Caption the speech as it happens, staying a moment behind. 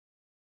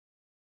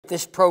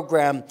this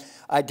program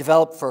I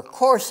developed for a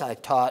course I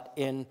taught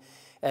in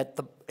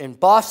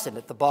Boston,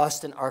 at the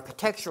Boston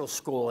Architectural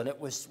School, and it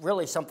was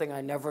really something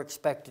I never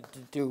expected to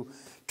do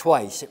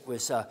twice. It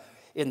was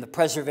in the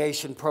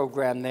preservation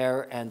program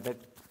there, and the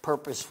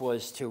purpose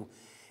was to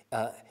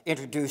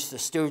introduce the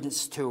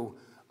students to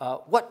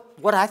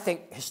what I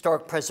think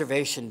historic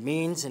preservation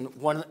means, and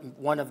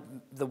one of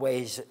the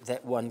ways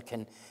that one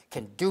can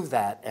do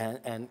that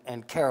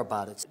and care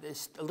about it.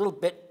 It's a little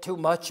bit too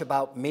much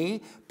about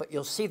me, but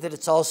you'll see that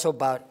it's also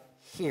about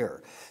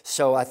here.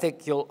 So I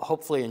think you'll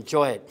hopefully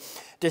enjoy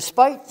it.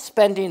 Despite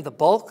spending the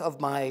bulk of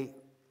my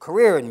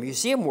career in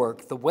museum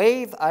work, the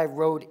wave I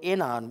rode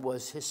in on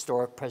was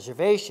historic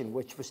preservation,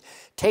 which was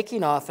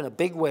taking off in a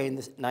big way in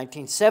the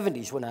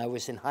 1970s when I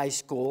was in high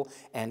school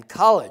and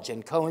college,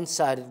 and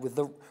coincided with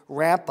the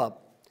ramp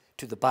up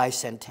to the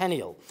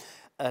Bicentennial,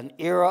 an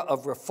era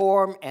of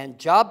reform and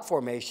job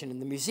formation in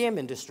the museum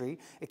industry,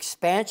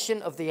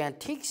 expansion of the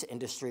antiques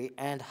industry,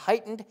 and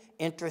heightened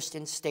interest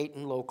in state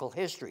and local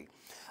history.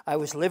 I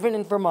was living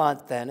in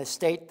Vermont then, a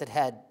state that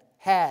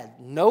had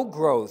no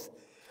growth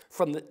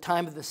from the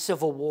time of the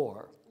Civil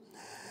War,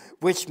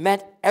 which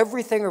meant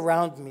everything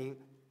around me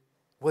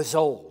was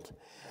old.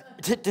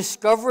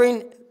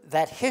 Discovering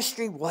that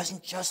history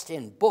wasn't just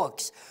in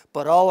books,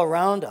 but all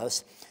around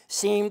us,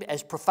 seemed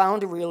as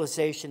profound a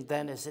realization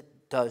then as it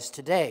does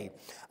today.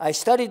 I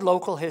studied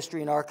local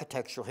history and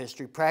architectural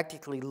history,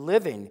 practically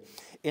living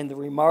in the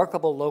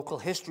remarkable local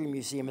history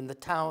museum in the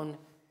town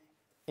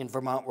in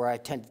Vermont where I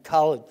attended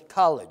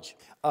college.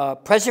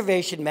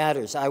 Preservation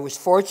matters. I was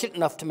fortunate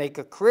enough to make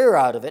a career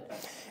out of it,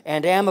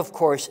 and am, of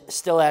course,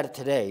 still at it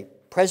today.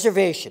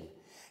 Preservation,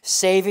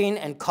 saving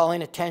and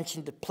calling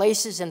attention to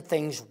places and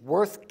things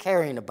worth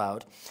caring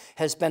about,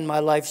 has been my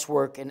life's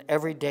work, and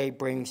every day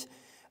brings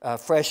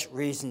fresh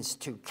reasons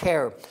to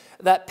care.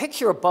 That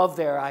picture above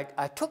there,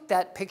 I took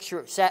that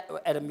picture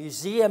at a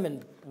museum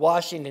in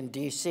Washington,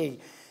 D.C.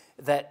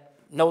 that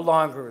no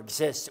longer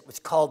exists. It was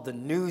called the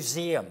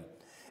Newseum,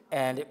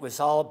 and it was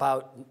all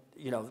about,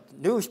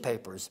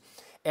 newspapers.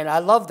 And I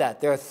love that.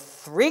 There are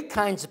three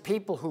kinds of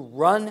people who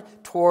run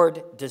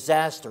toward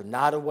disaster,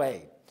 not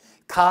away: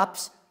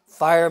 cops,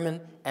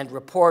 firemen, and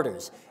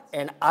reporters.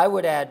 And I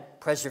would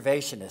add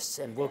preservationists,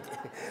 and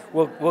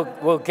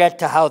we'll get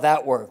to how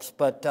that works.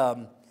 But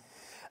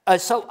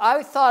so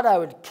I thought I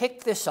would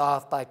kick this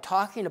off by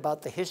talking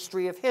about the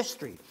history of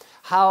history,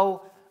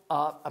 how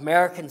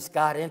Americans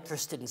got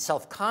interested and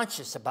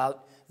self-conscious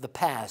about the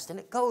past, and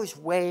it goes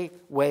way,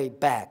 way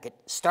back. It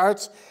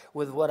starts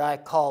with what I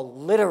call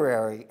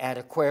literary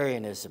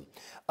antiquarianism,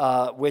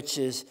 which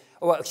is,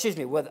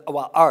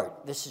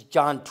 art. This is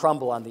John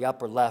Trumbull on the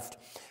upper left,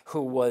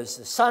 who was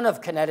the son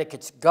of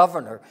Connecticut's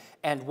governor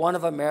and one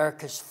of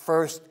America's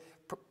first,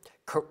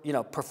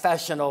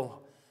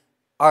 professional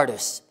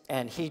artists,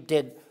 and he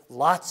did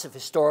lots of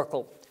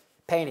historical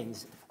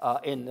paintings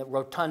in the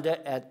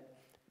Rotunda at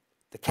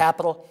the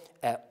Capitol,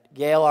 at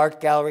Yale Art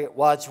Gallery, at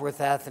Wadsworth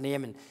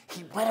Atheneum, and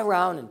he went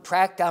around and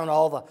tracked down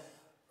a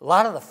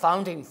lot of the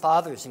founding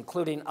fathers,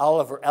 including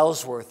Oliver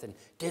Ellsworth, and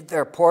did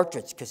their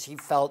portraits because he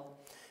felt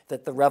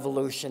that the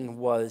Revolution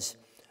was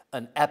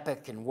an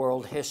epic in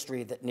world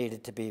history that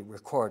needed to be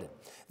recorded.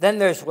 Then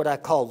there's what I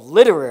call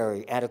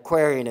literary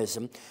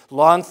antiquarianism.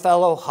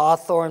 Longfellow,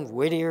 Hawthorne,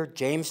 Whittier,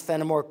 James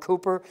Fenimore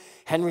Cooper,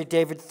 Henry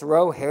David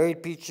Thoreau,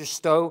 Harriet Beecher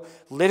Stowe,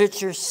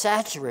 literature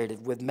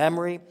saturated with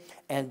memory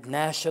and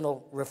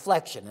national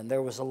reflection, and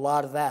there was a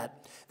lot of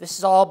that. This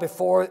is all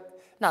before,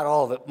 not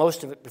all of it,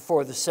 most of it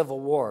before the Civil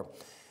War.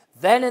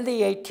 Then in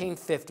the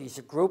 1850s,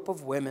 a group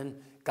of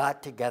women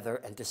got together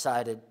and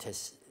decided to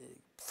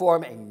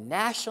form a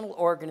national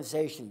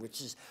organization, which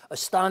is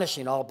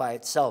astonishing all by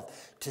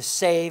itself, to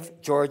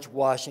save George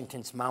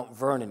Washington's Mount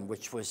Vernon,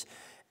 which was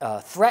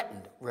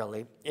threatened,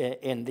 really,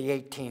 in the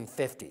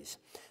 1850s.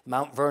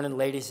 Mount Vernon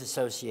Ladies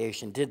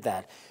Association did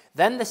that.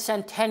 Then the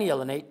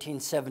Centennial in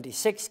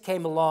 1876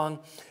 came along,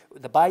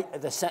 the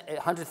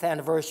 100th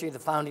anniversary of the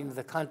founding of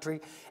the country,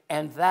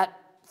 and that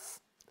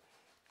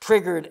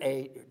triggered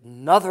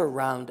another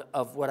round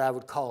of what I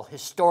would call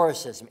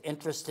historicism,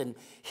 interest in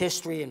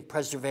history and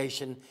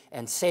preservation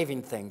and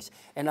saving things.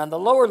 And on the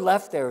lower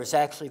left there is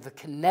actually the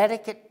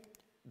Connecticut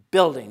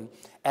building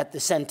at the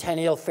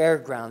Centennial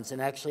Fairgrounds, and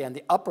actually on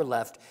the upper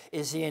left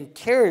is the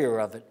interior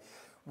of it,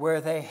 where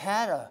they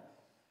had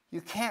you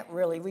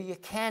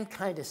can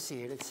kind of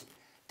see it. It's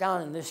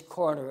down in this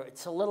corner.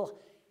 It's a little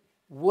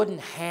wooden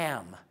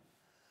ham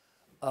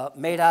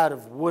made out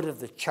of wood of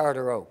the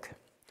charter oak.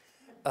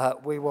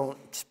 We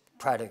won't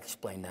try to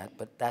explain that,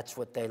 but that's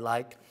what they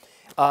liked.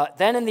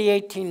 Then in the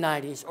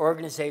 1890s,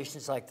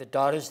 organizations like the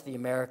Daughters of the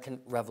American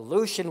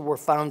Revolution were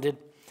founded,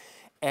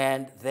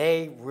 and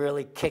they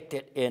really kicked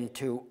it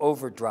into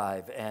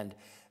overdrive. And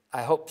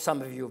I hope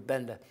some of you have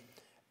been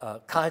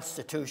to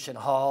Constitution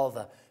Hall,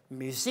 the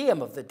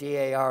museum of the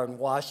DAR in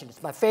Washington.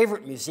 It's my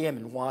favorite museum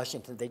in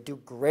Washington. They do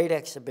great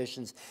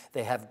exhibitions.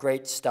 They have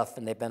great stuff,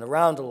 and they've been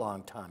around a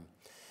long time.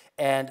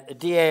 And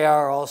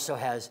DAR also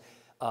has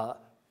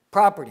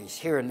properties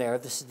here and there.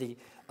 This is the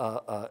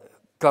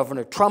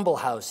Governor Trumbull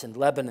House in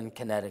Lebanon,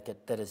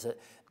 Connecticut, that is a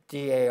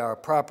DAR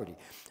property.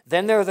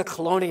 Then there are the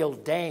Colonial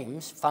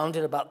Dames,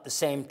 founded about the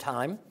same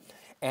time,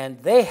 and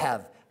they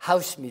have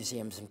house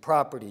museums and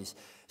properties.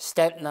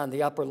 Stenton on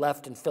the upper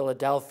left in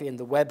Philadelphia, and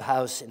the Webb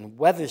House in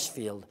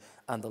Wethersfield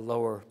on the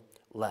lower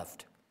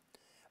left.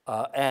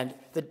 And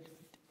the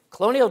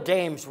Colonial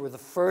Dames were the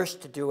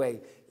first to do a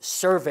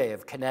survey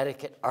of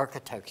Connecticut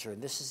architecture,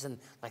 and this is in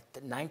like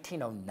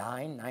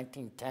 1909,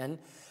 1910.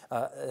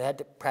 They had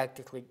to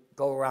practically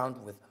go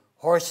around with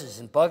horses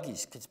and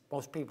buggies because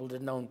most people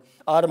didn't own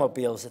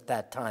automobiles at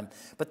that time.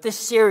 But this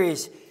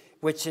series,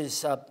 which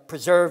is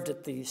preserved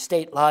at the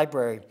State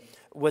Library,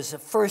 was the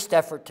first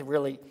effort to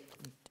really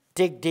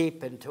dig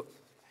deep into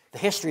the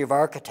history of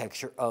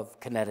architecture of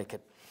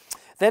Connecticut.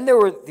 Then there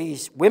were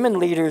these women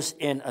leaders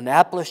in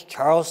Annapolis,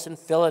 Charleston,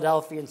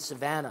 Philadelphia, and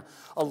Savannah.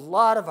 A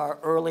lot of our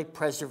early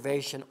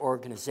preservation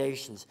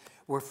organizations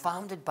were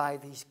founded by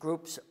these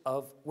groups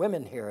of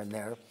women here and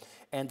there,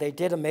 and they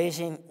did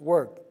amazing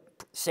work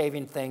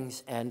saving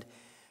things and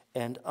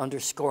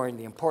underscoring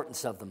the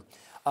importance of them.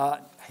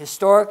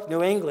 Historic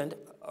New England,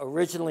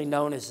 originally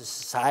known as the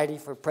Society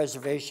for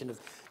Preservation of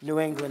New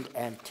England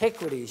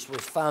Antiquities,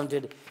 was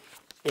founded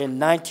in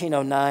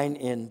 1909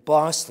 in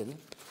Boston,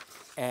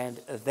 and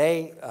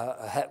they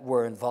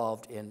were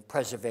involved in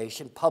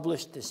preservation,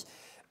 published this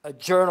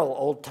journal,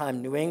 Old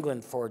Time New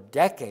England, for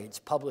decades,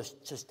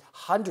 published just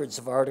hundreds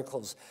of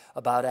articles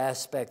about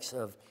aspects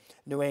of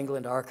New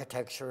England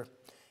architecture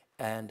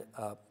and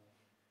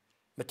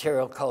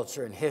material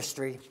culture and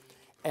history.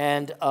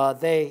 And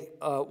they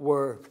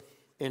were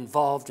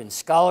involved in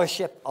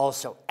scholarship,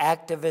 also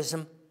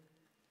activism.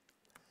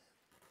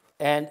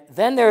 And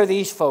then there are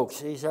these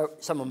folks. These are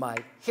some of my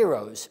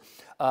heroes.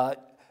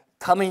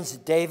 Cummings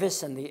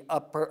Davis on the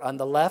upper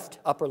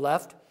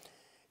left,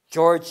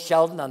 George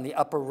Sheldon on the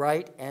upper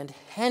right, and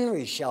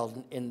Henry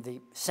Sheldon in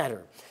the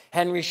center.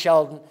 Henry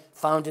Sheldon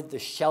founded the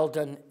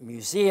Sheldon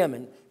Museum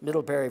in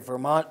Middlebury,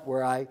 Vermont,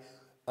 where I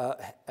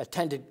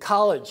attended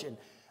college. And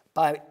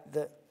by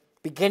the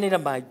beginning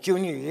of my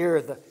junior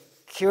year, the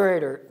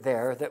curator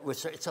there,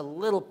 it's not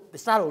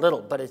a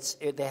little, but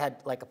they had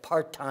like a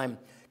part-time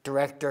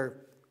director,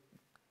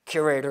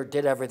 curator,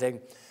 did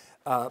everything,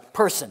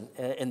 person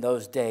in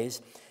those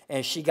days.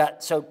 And she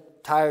got so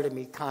tired of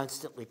me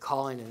constantly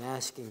calling and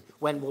asking,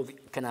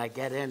 can I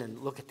get in and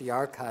look at the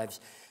archives?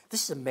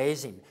 This is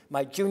amazing.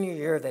 My junior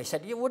year, they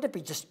said, wouldn't it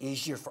be just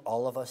easier for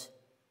all of us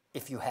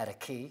if you had a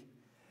key?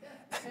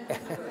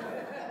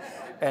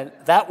 And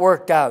that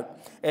worked out.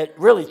 It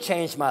really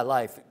changed my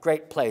life.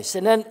 Great place.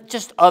 And then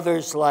just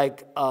others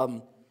like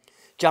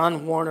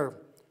John Warner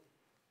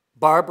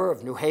Barber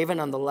of New Haven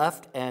on the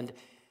left, and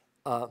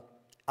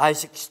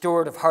Isaac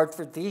Stewart of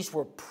Hartford. These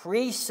were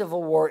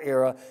pre-Civil War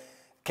era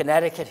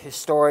Connecticut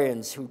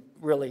historians who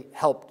really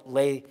helped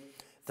lay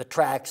the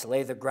tracks,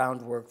 lay the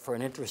groundwork for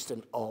an interest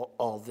in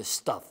all this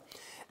stuff.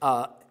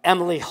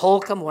 Emily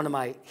Holcomb, one of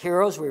my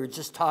heroes, we were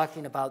just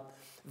talking about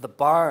the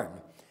barn,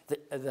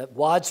 the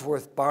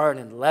Wadsworth barn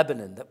in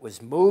Lebanon that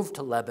was moved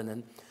to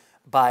Lebanon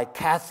by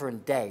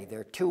Catherine Day.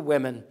 There are two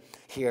women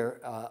here,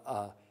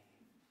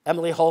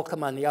 Emily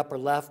Holcomb on the upper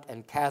left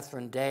and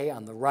Catherine Day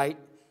on the right,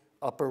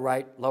 upper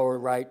right, lower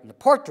right, and a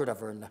portrait of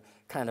her in the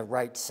kind of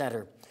right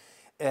center.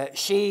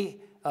 She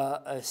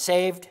helped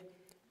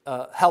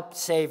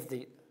save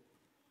the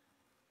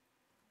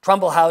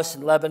Trumbull House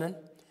in Lebanon,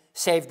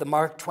 saved the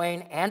Mark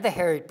Twain and the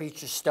Harriet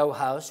Beecher Stowe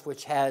House,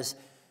 which has,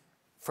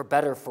 for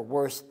better or for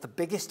worse, the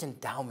biggest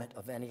endowment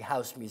of any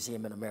house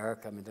museum in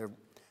America. I mean,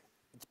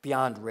 it's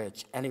beyond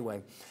rich.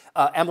 Anyway,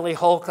 Emily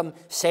Holcomb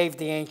saved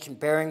the ancient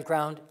burying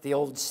ground, the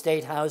old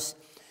State House.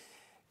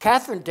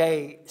 Catherine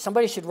Day,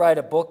 somebody should write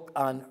a book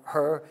on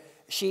her.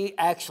 She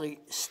actually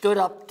stood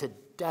up to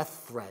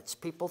death threats.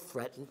 People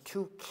threatened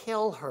to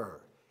kill her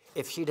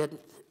if she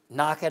didn't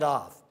knock it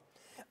off.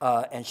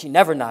 And she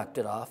never knocked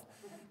it off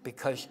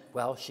because,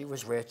 well, she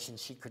was rich and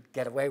she could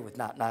get away with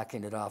not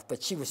knocking it off.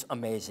 But she was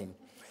amazing,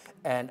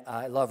 and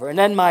I love her. And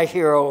then my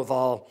hero of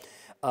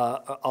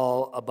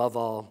all above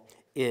all,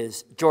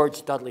 is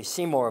George Dudley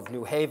Seymour of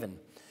New Haven,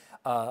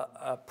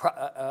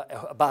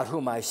 about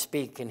whom I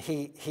speak. And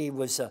he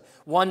was a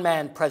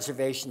one-man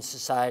preservation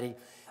society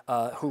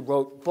who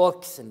wrote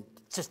books, and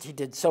he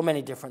did so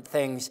many different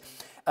things.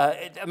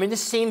 I mean,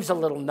 this seems a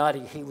little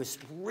nutty. He was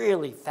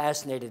really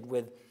fascinated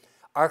with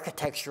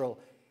architects,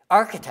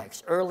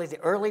 the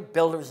early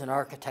builders and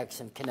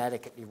architects in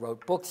Connecticut. He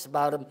wrote books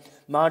about them,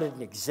 mounted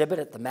an exhibit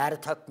at the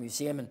Mattituck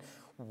Museum in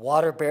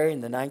Waterbury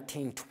in the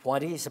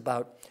 1920s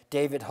about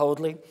David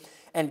Hoadley,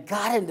 and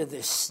got into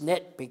this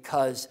snit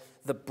because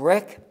the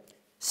brick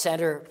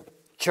center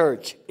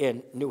church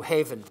in New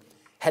Haven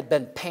had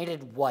been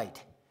painted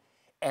white,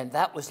 and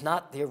that was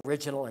not the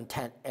original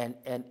intent. And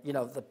you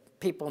know, the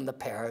people in the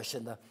parish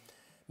and the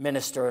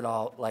minister and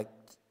all, like,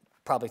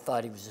 probably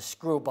thought he was a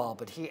screwball,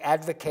 but he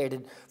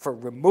advocated for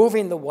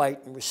removing the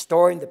white and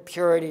restoring the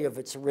purity of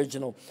its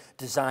original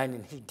design,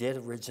 and he did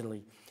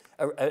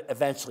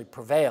eventually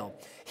prevail.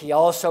 He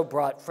also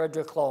brought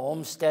Frederick Law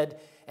Olmsted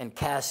and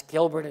cast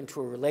Gilbert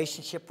into a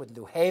relationship with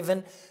New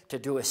Haven to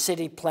do a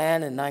city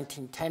plan. In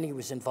 1910, he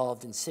was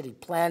involved in city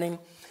planning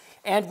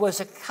and was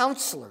a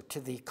counselor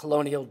to the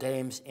colonial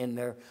dames in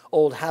their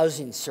old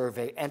housing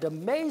survey. And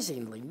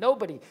amazingly,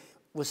 nobody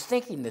was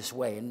thinking this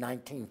way in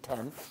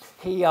 1910.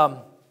 He,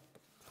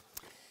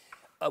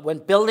 when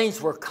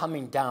buildings were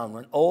coming down,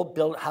 when old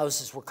built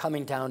houses were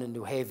coming down in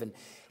New Haven,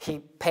 he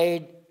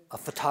paid a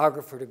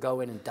photographer to go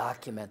in and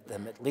document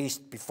them, at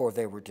least before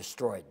they were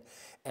destroyed.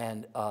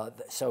 And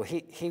so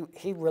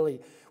he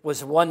really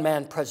was a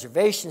one-man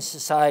preservation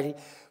society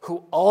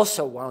who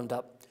also wound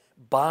up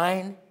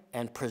buying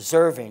and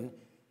preserving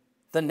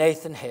the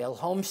Nathan Hale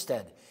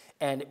homestead.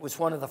 And it was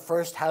one of the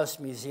first house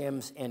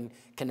museums in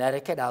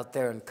Connecticut, out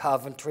there in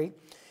Coventry.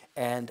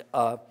 And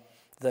the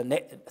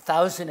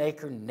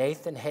 1,000-acre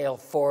Nathan Hale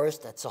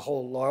forest, that's a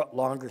whole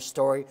longer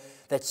story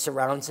that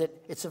surrounds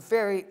it. It's a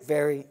very,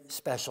 very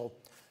special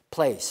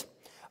place.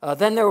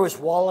 Then there was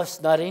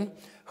Wallace Nutting,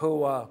 who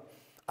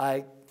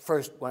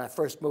when I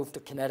first moved to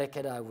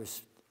Connecticut, I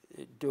was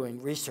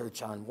doing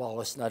research on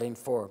Wallace Nutting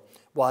for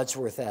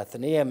Wadsworth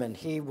Atheneum, and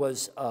he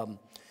was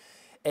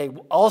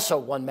also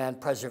one-man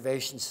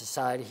preservation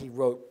society. He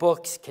wrote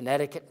books,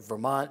 Connecticut,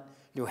 Vermont,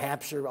 New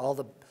Hampshire, all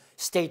the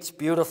state's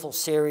beautiful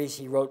series.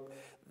 He wrote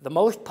the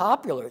most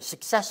popular,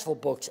 successful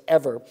books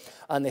ever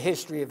on the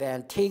history of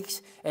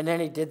antiques, and then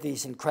he did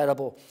these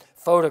incredible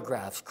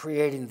photographs,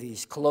 creating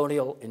these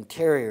colonial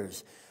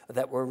interiors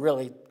that were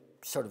really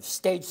sort of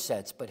stage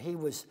sets, but he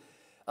was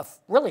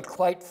really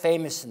quite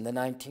famous in the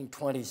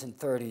 1920s and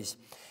 30s,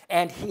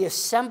 and he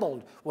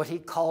assembled what he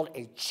called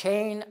a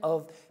chain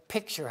of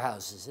picture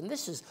houses. And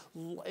this is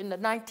in the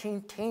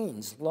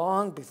 19-teens,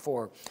 long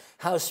before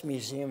house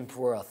museums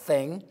were a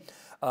thing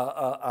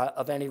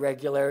of any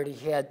regularity.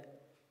 He had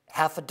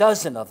half a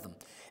dozen of them,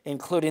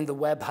 including the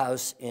Webb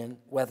House in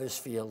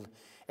Wethersfield,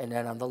 and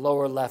then on the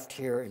lower left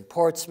here in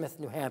Portsmouth,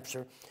 New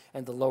Hampshire,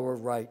 and the lower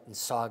right in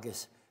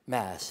Saugus,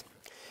 Mass.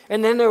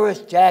 And then there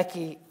was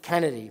Jackie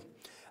Kennedy,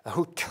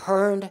 who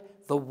turned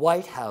the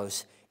White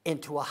House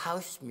into a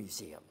house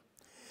museum.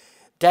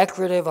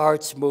 Decorative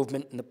arts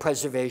movement and a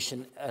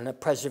preservation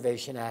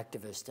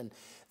activist. And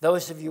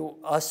those of you,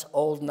 us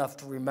old enough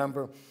to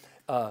remember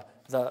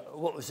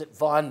what was it,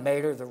 Von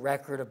Mader, the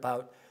record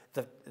about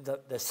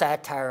the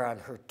satire on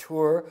her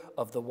tour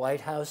of the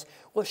White House.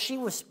 Well, she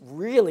was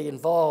really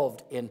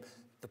involved in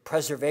the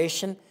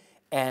preservation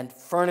and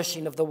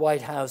furnishing of the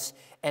White House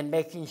and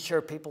making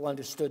sure people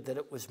understood that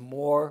it was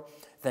more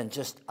than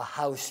just a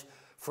house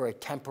for a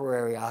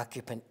temporary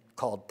occupant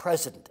called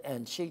president.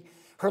 And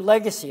her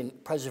legacy in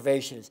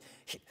preservation is,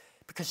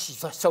 because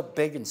she's so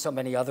big in so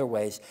many other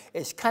ways,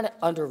 is kind of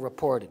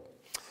underreported.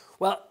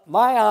 Well,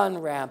 my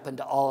on-ramp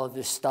into all of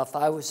this stuff,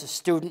 I was a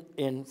student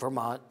in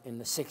Vermont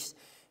in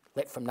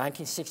from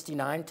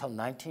 1969 till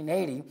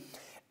 1980,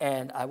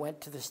 and I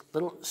went to this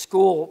little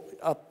school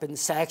up in the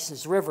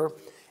Saxons River,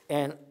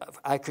 and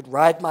I could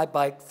ride my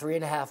bike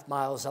 3.5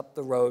 miles up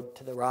the road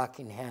to the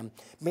Rockingham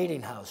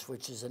Meeting House,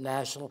 which is a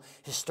National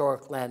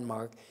Historic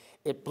Landmark.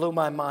 It blew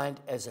my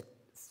mind as a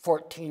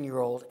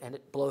 14-year-old, and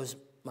it blows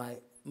my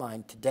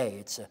mind today.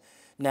 It's a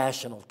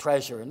national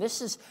treasure. And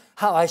this is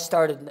how I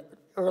started in the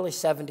early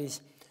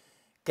 70s,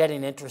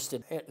 getting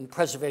interested in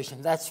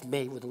preservation. That's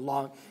me with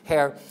long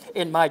hair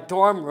in my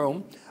dorm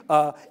room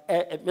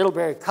at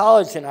Middlebury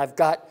College, and I've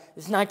got,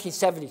 this is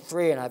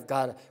 1973, and I've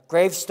got a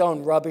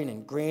gravestone rubbing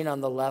in green on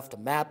the left, a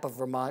map of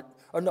Vermont,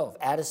 or no, of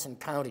Addison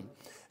County,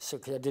 so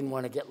because I didn't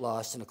want to get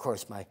lost, and of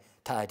course my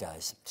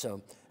tie-dyes.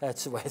 So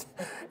that's the way,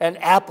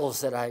 and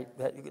apples a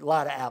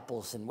lot of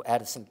apples in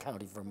Addison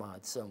County,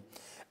 Vermont. So,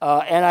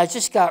 and I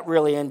just got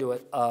really into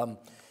it,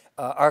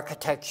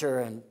 architecture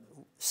and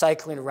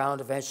cycling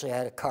around. Eventually I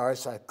had a car,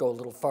 so I could go a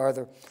little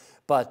farther.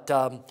 But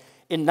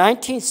in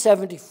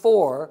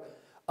 1974,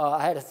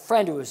 I had a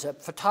friend who was a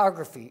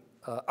photography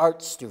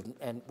art student,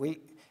 and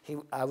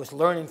I was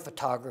learning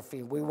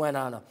photography. We went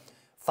on a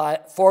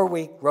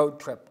 4-week road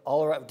trip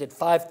all around, did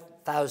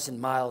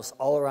 5,000 miles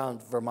all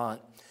around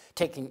Vermont,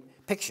 taking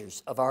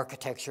pictures of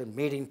architecture,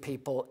 meeting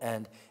people,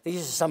 and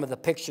these are some of the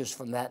pictures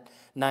from that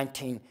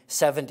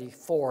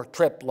 1974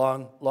 trip,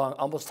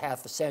 almost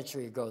half a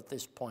century ago at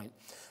this point.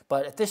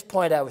 But at this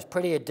point, I was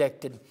pretty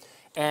addicted,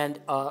 and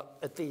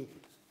at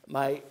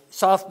my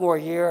sophomore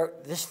year,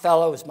 this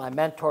fellow was my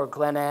mentor,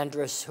 Glenn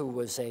Andrus,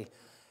 who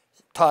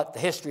taught the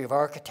history of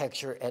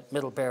architecture at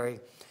Middlebury,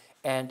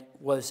 and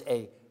was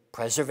a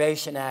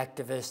preservation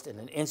activist and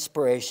an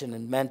inspiration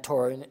and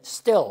mentor, and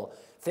still,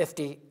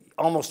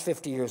 almost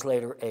 50 years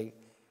later, a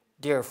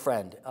dear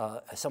friend,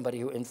 somebody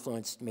who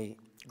influenced me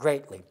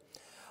greatly.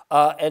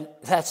 And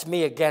that's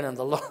me again on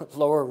the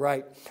lower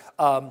right.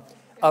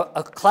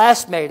 A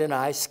classmate and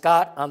I,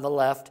 Scott on the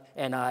left,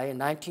 and I, in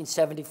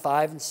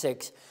 1975 and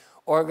 6,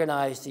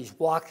 organized these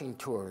walking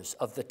tours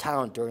of the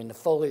town during the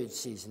foliage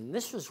season.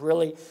 This was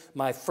really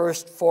my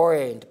first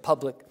foray into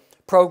public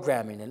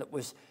programming, and it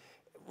was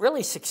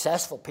really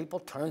successful. People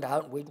turned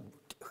out, and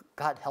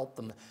God help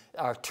them,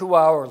 our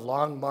 2-hour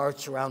long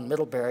march around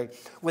Middlebury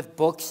with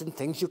books and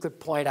things you could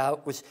point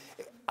out was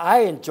I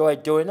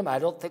enjoyed doing them. I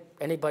don't think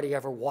anybody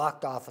ever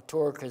walked off a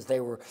tour because they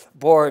were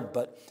bored,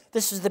 but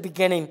this is the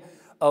beginning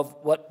of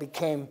what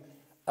became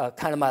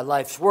kind of my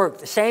life's work.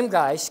 The same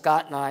guy,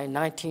 Scott and I, in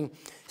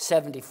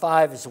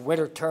 1975, as a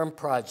winter term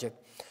project,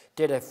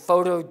 did a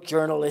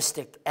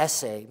photojournalistic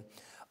essay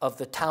of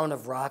the town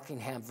of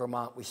Rockingham,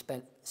 Vermont. We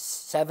spent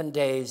 7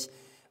 days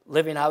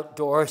living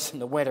outdoors in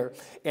the winter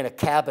in a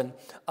cabin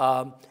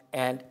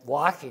and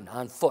walking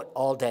on foot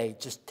all day,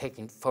 just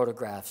taking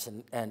photographs.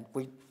 And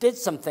we did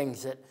some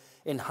things that,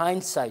 in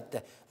hindsight,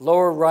 the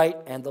lower right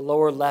and the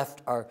lower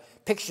left are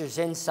pictures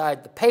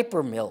inside the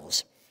paper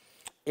mills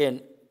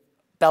in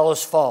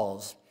Bellows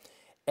Falls.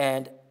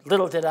 And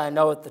little did I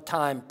know at the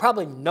time,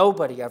 probably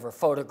nobody ever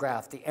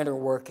photographed the inner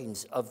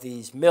workings of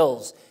these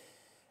mills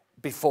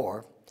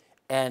before.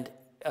 And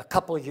a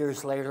couple of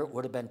years later, it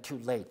would have been too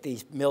late.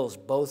 These mills,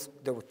 both,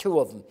 there were two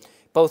of them,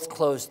 both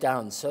closed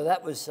down. So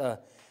that was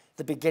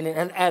the beginning.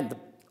 And the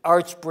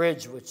Arch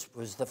Bridge, which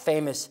was the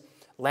famous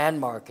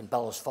landmark in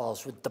Bellows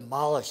Falls, was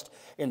demolished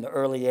in the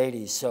early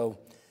 80s. So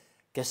I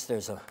guess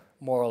there's a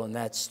moral in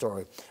that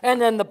story. And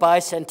then the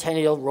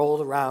Bicentennial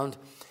rolled around.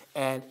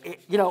 And,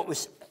 you know, it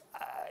was,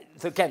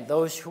 again,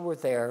 those who were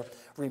there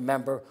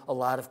remember a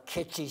lot of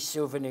kitschy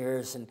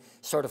souvenirs and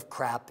sort of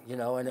crap, you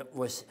know, and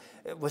was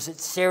it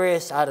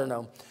serious? I don't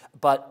know.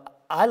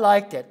 But I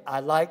liked it. I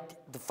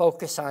liked the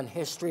focus on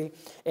history,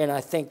 and I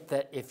think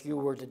that if you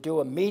were to do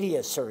a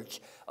media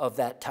search of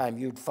that time,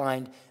 you'd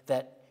find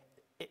that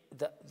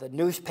the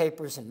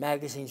newspapers and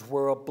magazines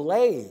were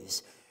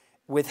ablaze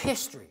with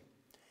history.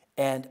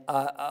 And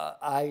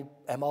I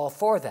am all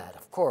for that,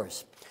 of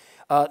course.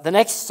 The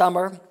next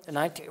summer,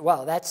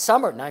 that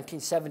summer,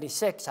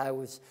 1976, I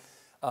was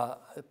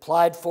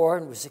applied for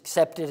and was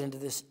accepted into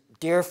this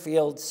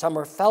Deerfield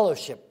Summer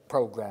Fellowship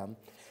program,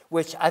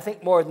 which I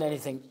think more than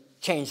anything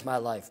changed my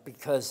life,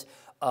 because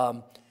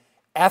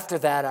after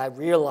that I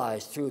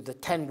realized through the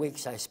 10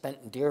 weeks I spent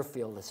in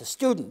Deerfield as a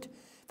student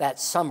that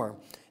summer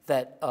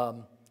that,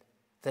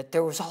 that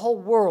there was a whole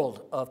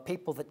world of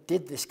people that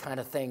did this kind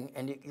of thing,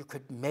 and you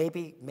could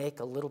maybe make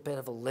a little bit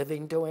of a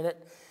living doing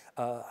it.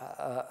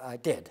 I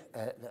did,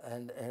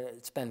 and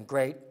it's been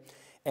great,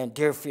 and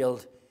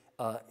Deerfield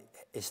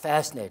is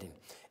fascinating.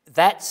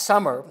 That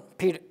summer,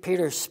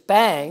 Peter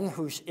Spang,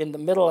 who's in the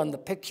middle in the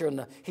picture,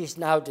 and he's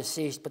now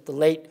deceased, but the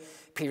late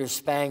Peter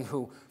Spang,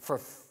 who for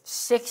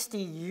 60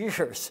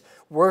 years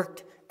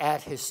worked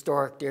at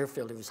historic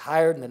Deerfield. He was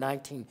hired in the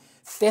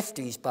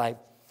 1950s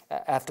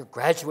after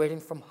graduating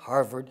from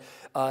Harvard.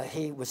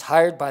 He was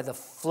hired by the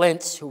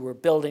Flints, who were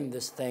building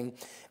this thing,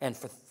 and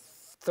for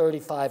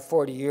 35,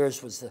 40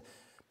 years was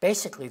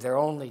basically their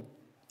only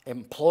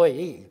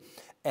employee.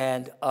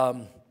 And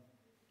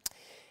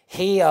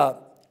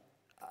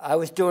I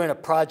was doing a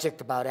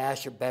project about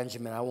Asher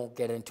Benjamin. I won't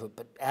get into it,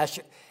 but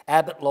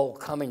Abbott Lowell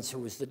Cummings, who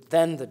was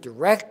then the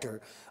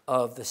director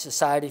of the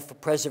Society for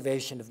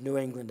Preservation of New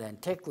England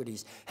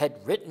Antiquities, had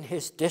written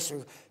his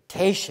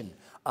dissertation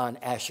on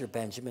Asher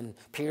Benjamin.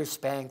 Peter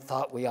Spang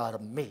thought we ought to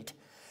meet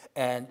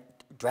and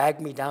dragged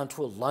me down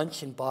to a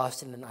lunch in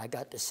Boston, and I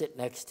got to sit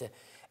next to.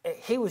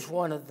 He was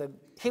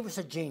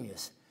a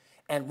genius,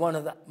 and one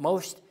of the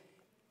most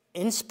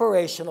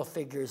inspirational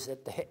figures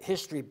that the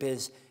history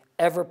biz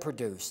ever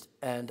produced.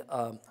 And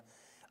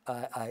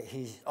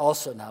he's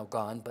also now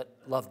gone, but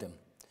loved him.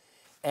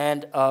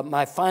 And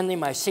finally,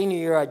 my senior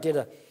year, I did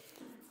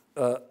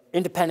a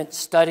independent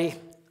study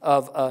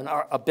of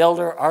a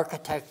builder,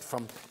 architect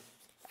from,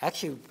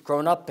 actually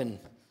grown up in,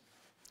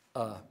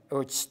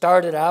 or it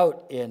started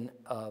out in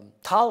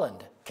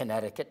Tolland,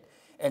 Connecticut,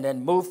 and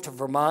then moved to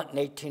Vermont in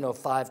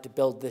 1805 to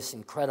build this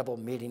incredible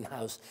meeting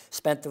house,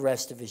 spent the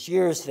rest of his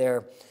years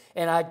there.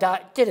 And I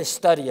did a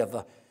study of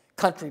a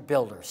country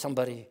builder,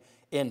 somebody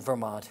in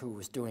Vermont who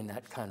was doing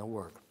that kind of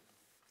work.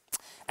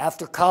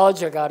 After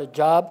college, I got a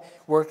job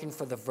working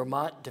for the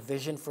Vermont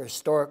Division for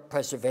Historic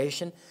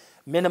Preservation,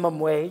 minimum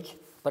wage,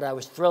 but I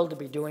was thrilled to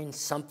be doing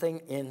something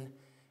in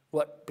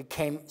what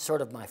became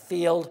sort of my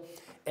field.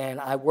 And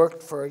I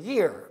worked for a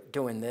year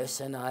doing this,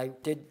 and I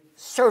did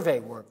survey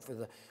work for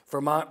the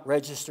Vermont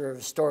Register of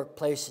Historic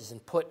Places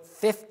and put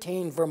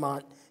 15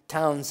 Vermont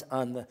towns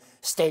on the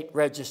state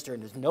register.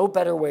 And there's no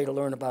better way to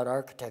learn about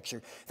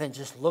architecture than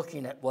just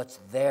looking at what's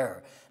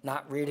there,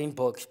 not reading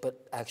books,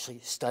 but actually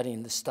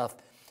studying the stuff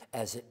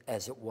as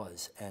it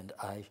was. And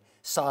I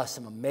saw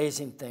some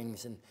amazing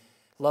things and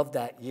loved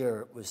that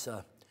year. It was,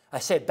 I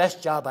say,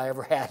 best job I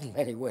ever had in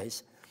many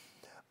ways.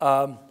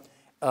 Then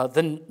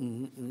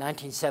in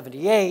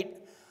 1978,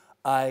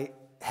 I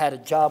had a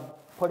job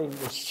putting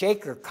the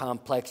Shaker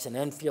complex in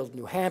Enfield,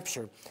 New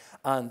Hampshire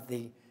on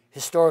the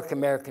Historic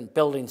American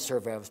Building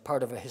Survey. I was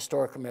part of a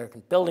Historic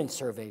American Building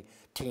Survey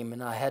team,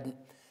 and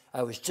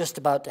I was just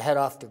about to head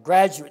off to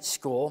graduate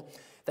school.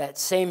 That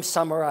same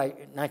summer,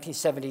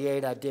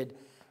 1978, I did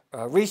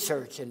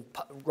research and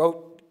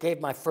gave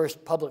my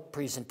first public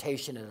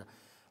presentation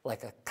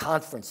at a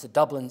conference, the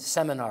Dublin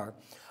seminar,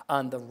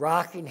 on the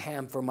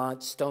Rockingham,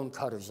 Vermont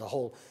stonecutters, a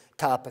whole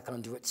topic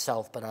unto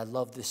itself, but I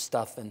love this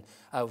stuff, and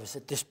I was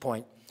at this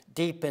point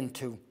deep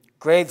into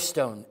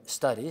gravestone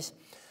studies.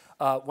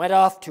 Went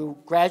off to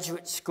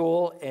graduate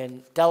school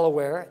in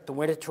Delaware at the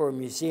Winterthur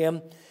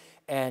Museum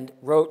and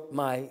wrote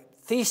my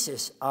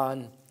thesis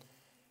on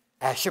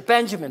Asher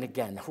Benjamin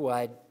again, who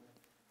I'd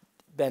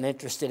been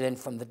interested in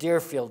from the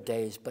Deerfield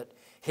days, but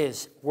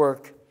his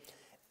work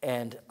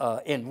and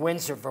in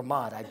Windsor,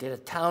 Vermont. I did a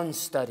town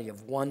study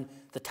of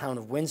the town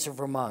of Windsor,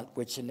 Vermont,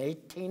 which in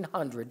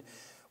 1800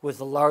 was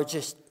the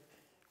largest,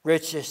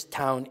 richest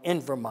town in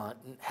Vermont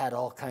and had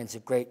all kinds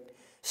of great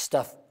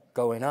stuff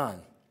going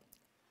on.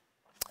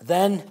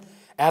 Then,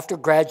 after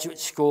graduate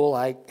school,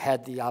 I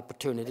had the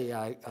opportunity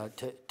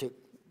to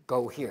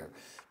go here,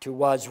 to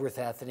Wadsworth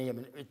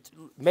Atheneum.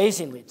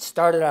 Amazingly, it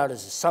started out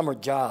as a summer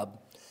job,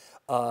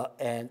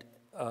 and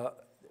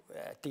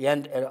at the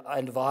end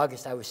of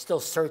August, I was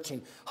still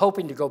searching,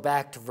 hoping to go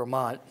back to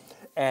Vermont,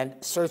 and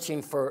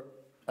searching for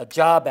a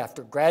job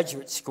after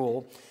graduate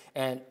school.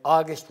 And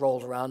August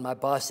rolled around. My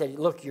boss said,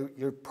 look,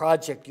 your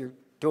project, you're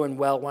doing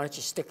well. Why don't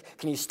you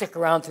can you stick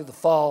around through the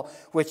fall,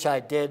 which I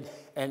did.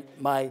 And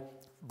my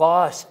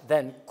boss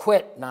then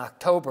quit in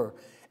October,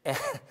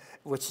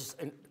 which is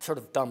sort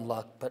of dumb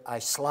luck, but I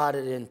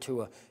slotted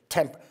into a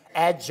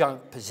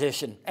adjunct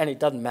position, and it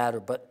doesn't matter,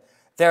 but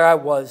there I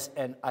was,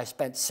 and I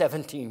spent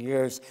 17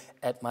 years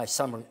at my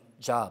summer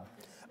job.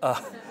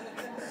 But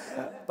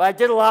I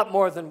did a lot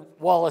more than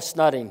Wallace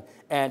Nutting,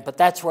 but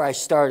that's where I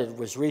started,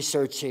 was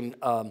researching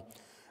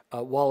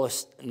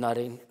Wallace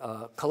Nutting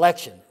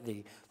collection,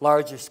 the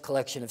largest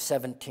collection of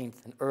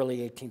 17th and early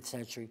 18th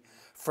century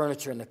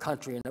furniture in the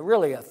country, and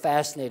really a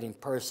fascinating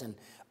person.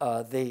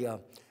 The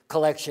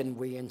collection,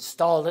 we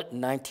installed it in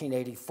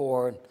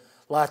 1984, and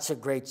lots of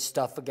great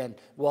stuff. Again,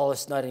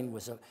 Wallace Nutting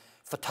was a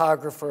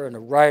photographer and a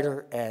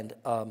writer and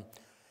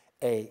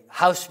a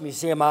house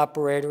museum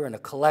operator and a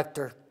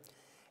collector.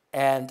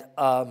 And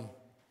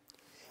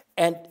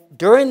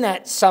during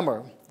that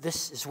summer,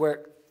 this is where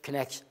it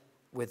connects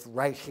with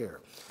right here.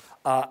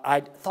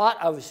 I thought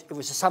it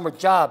was a summer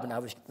job and I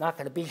was not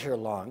going to be here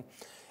long.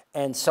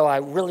 And so I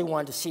really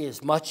wanted to see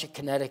as much of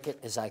Connecticut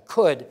as I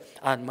could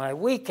on my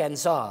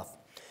weekends off.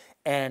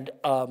 And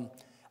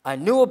I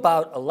knew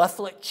about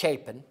Eliphalet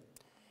Chapin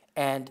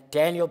and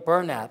Daniel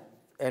Burnap.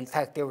 In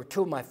fact, they were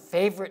two of my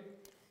favorite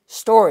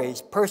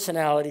stories,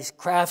 personalities,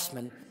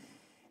 craftsmen,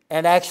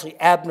 and actually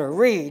Abner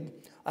Reed.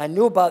 I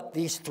knew about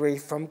these three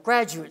from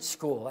graduate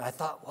school. And I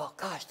thought, well,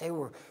 gosh, they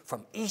were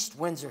from East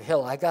Windsor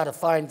Hill. I got to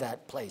find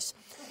that place.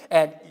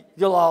 And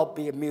you'll all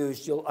be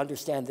amused. You'll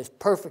understand this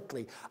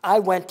perfectly. I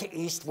went to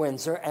East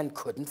Windsor and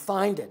couldn't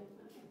find it.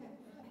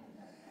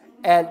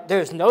 And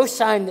there's no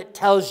sign that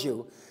tells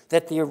you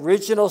that the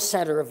original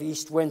center of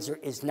East Windsor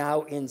is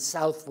now in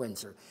South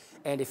Windsor.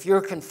 And if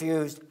you're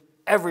confused,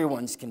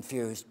 everyone's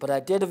confused. But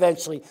I did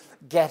eventually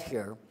get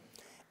here.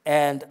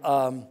 And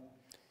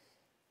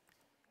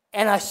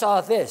I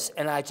saw this,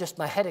 and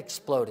my head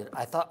exploded.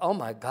 I thought, oh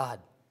my God,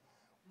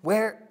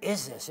 where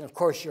is this? And of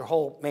course, your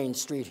whole main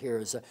street here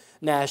is a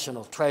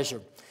national treasure.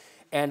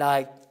 And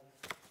I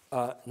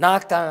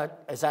knocked on it,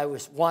 as I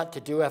was wont to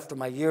do after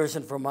my years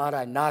in Vermont.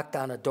 I knocked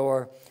on a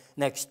door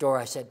next door.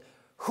 I said,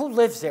 who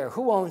lives there?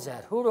 Who owns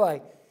that?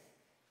 I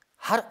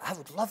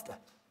would love to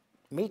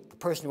meet the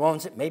person who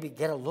owns it, maybe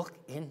get a look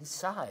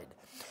inside.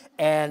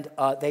 And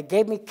they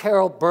gave me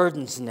Carol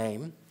Burden's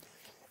name.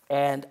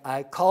 And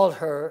I called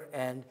her,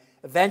 and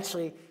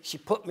eventually she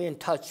put me in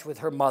touch with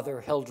her mother,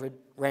 Hildred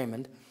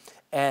Raymond.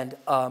 And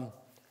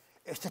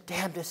it's the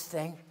damnedest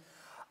thing.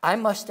 I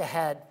must have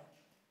had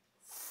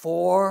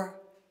 4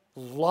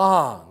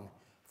 long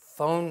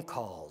phone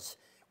calls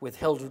with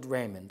Hildred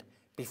Raymond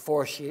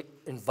before she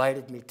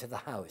invited me to the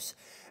house.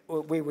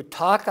 We would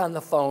talk on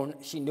the phone.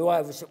 She knew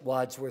I was at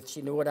Wadsworth.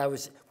 She knew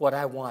what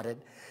I wanted.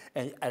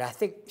 And I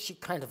think she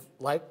kind of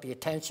liked the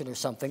attention or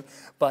something,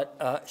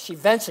 but she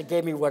eventually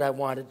gave me what I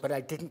wanted, but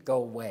I didn't go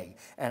away,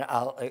 and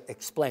I'll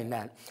explain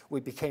that.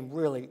 We became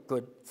really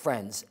good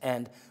friends,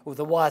 and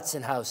the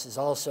Watson house is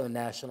also a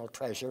national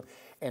treasure,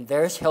 and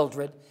there's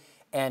Hildred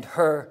and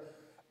her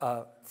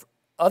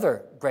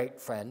other great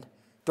friend,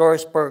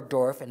 Doris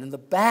Bergdorf, and in the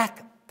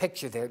back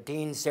picture there,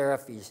 Dean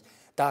Zarafis,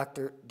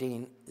 Dr.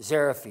 Dean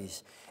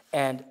Zarafis,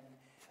 and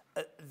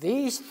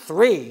these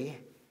 3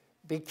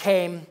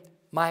 became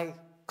my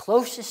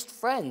closest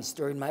friends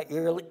during my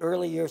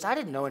early years. I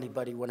didn't know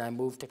anybody when I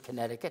moved to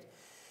Connecticut,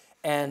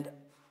 and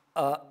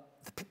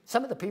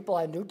some of the people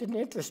I knew didn't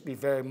interest me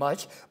very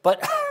much,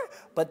 but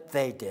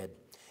they did.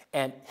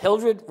 And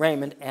Hildred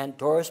Raymond and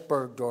Doris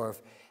Bergdorf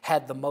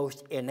had the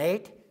most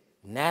innate,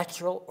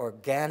 natural,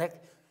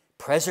 organic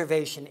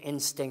preservation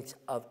instincts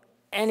of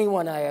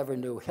anyone I ever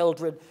knew.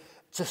 Hildred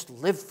just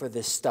lived for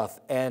this stuff,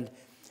 and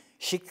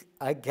she,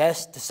 I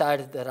guess,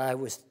 decided that I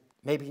was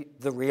maybe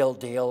the real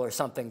deal or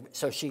something,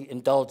 so she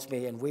indulged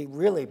me, and we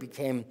really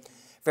became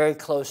very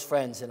close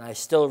friends, and I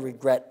still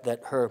regret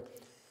that her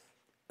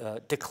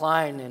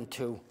decline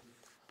into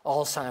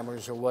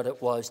Alzheimer's, or what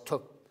it was,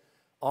 took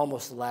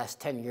almost the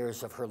last 10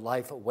 years of her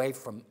life away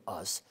from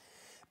us.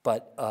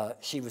 But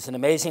she was an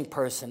amazing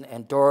person,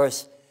 and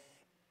Doris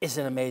is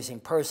an amazing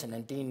person,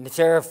 and Dean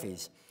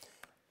Zarafis,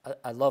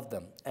 I love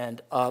them.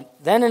 And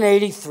then in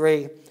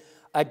 '83,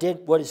 I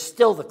did what is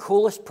still the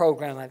coolest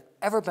program I've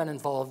ever been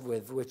involved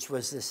with, which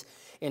was this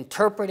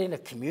interpreting a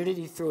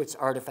community through its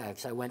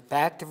artifacts. I went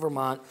back to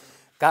Vermont,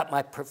 got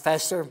my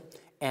professor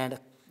and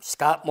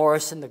Scott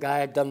Morrison, the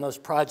guy I'd done those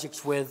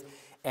projects with,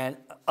 and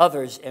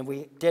others, and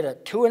we did a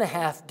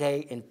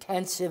 2.5-day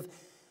intensive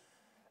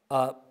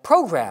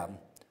program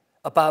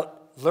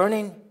about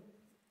learning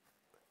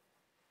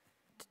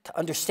to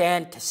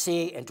understand, to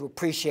see, and to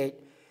appreciate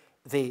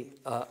the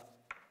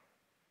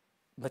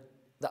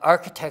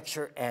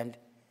architecture and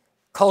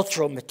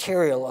cultural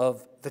material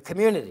of the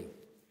community.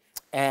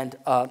 And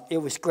it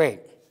was great.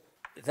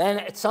 Then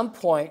at some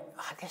point,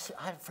 I guess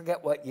I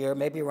forget what year,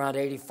 maybe around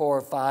 84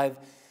 or 5,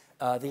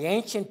 the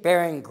ancient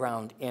burying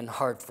ground in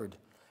Hartford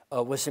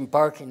was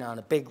embarking on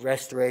a big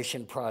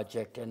restoration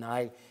project, and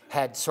I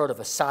had sort of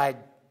a side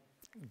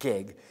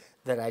gig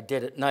that I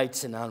did at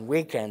nights and on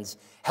weekends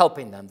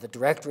helping them. The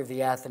director of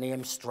the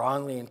Athenaeum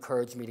strongly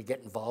encouraged me to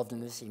get involved in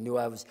this. He knew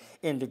I was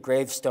into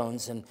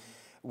gravestones, and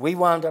we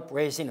wound up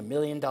raising $1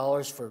 million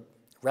for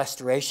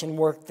restoration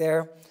work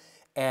there,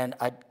 and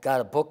I got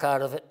a book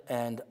out of it,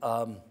 and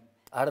I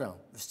don't know,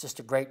 it was just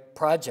a great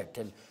project,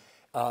 and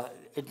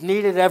it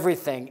needed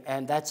everything,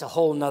 and that's a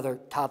whole nother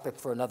topic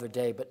for another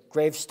day, but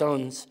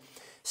gravestones,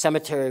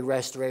 cemetery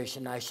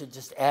restoration. I should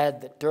just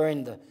add that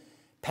during the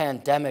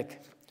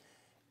pandemic,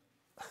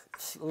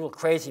 it's a little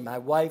crazy, my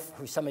wife,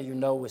 who some of you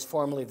know was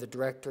formerly the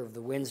director of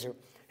the Windsor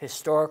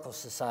Historical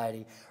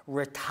Society,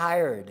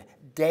 retired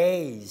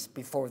days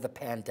before the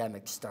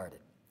pandemic started.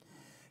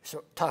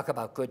 So talk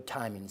about good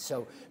timing.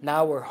 So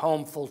now we're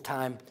home full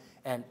time,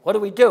 and what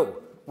do?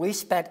 We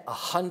spent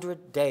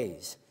 100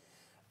 days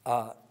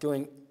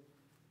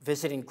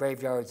visiting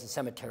graveyards and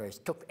cemeteries,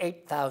 took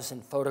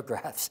 8,000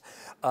 photographs,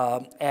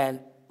 and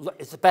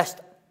it's the best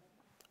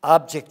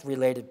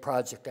object-related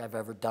project I've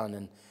ever done,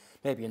 and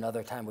maybe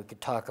another time we could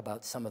talk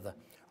about some of the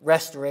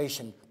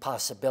restoration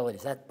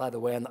possibilities. That, by the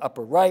way, on the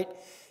upper right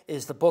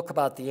is the book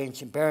about the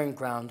ancient burying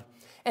ground,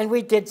 and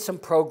we did some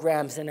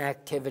programs and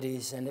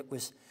activities, and it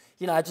was,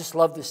 you know, I just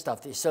love this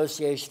stuff. The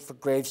Association for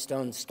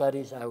Gravestone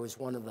Studies, I was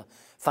one of the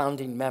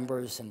founding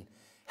members and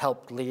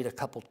helped lead a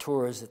couple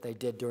tours that they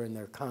did during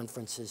their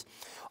conferences.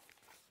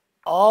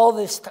 All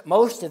this,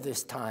 most of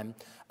this time,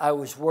 I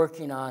was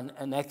working on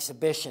an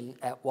exhibition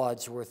at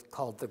Wadsworth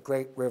called The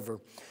Great River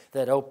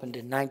that opened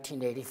in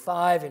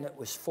 1985, and it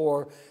was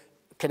for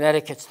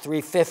Connecticut's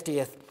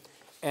 350th,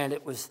 and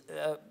it was,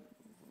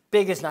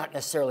 big is not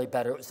necessarily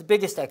better. It was the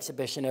biggest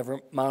exhibition ever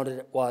mounted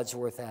at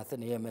Wadsworth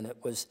Athenaeum, and it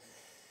was,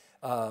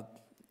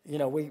 you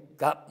know, we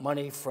got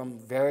money from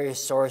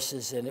various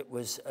sources, and it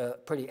was a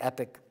pretty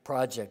epic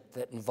project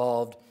that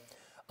involved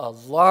a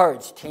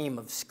large team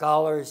of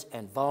scholars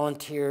and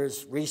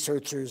volunteers,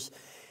 researchers,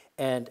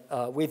 and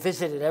we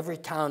visited every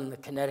town in the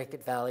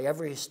Connecticut Valley,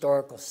 every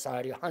historical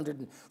society,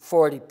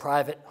 140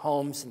 private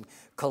homes and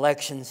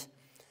collections,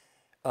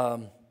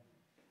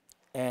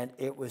 and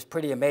it was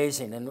pretty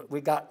amazing. And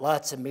we got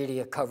lots of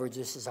media coverage.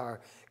 This is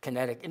our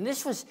Connecticut. And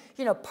this was,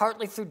 you know,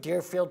 partly through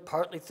Deerfield,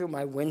 partly through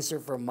my Windsor,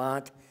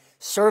 Vermont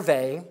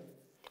survey,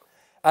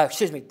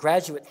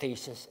 graduate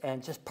thesis,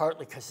 and just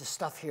partly because the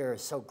stuff here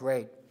is so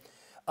great.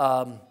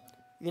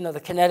 You know,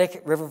 the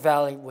Connecticut River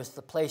Valley was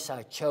the place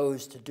I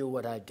chose to do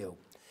what I do.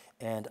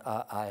 And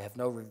I have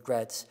no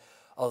regrets,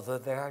 although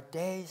there are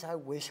days I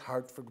wish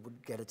Hartford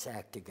would get its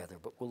act together,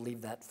 but we'll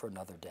leave that for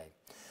another day.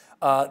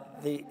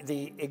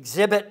 The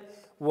exhibit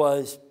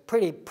was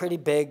pretty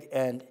big,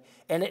 and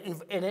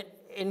it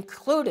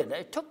included,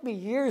 it took me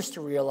years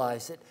to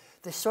realize that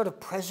this sort of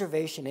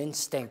preservation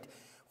instinct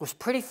was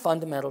pretty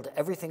fundamental to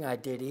everything I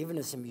did, even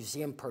as a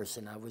museum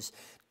person. I was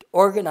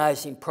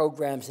organizing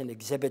programs and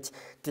exhibits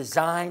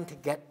designed to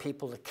get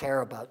people to care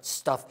about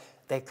stuff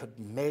they could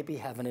maybe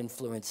have an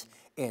influence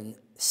in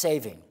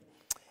saving.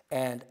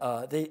 And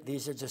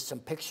these are just some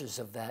pictures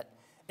of that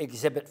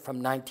exhibit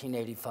from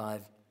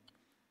 1985.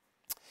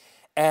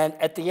 And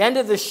at the end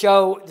of the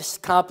show, this is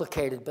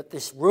complicated, but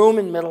this room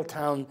in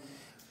Middletown,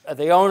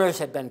 the owners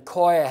had been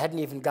coy. I hadn't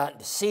even gotten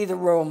to see the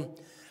room.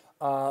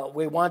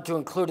 We wanted to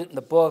include it in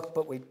the book,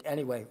 but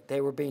anyway, they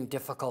were being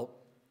difficult.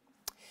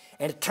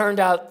 And it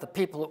turned out the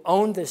people who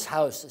owned this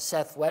house, the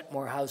Seth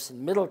Wetmore house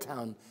in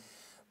Middletown,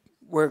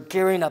 were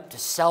gearing up to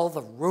sell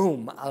the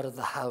room out of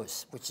the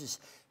house, which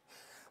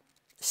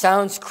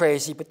sounds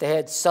crazy, but they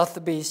had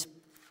Sotheby's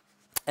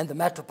and the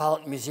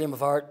Metropolitan Museum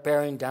of Art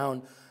bearing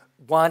down,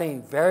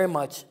 wanting very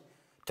much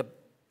to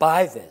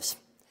buy this.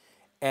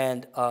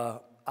 And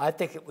I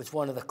think it was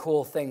one of the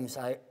cool things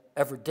I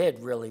ever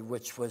did, really,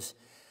 which was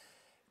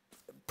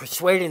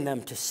persuading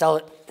them to sell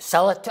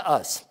it to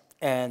us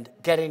and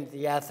getting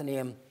the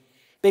Athenaeum.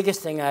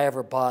 Biggest thing I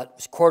ever bought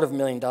was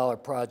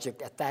 $250,000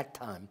 project at that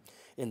time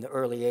in the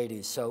early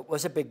 80s. So it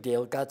was a big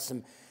deal. Got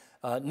some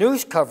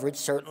news coverage,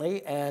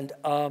 certainly, and,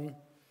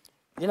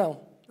 you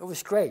know, it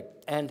was great.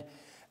 And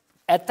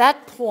at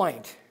that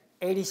point,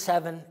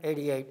 87,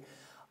 88,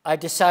 I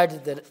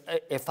decided that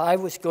if I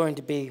was going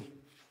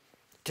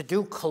to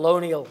do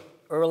colonial,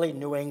 early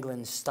New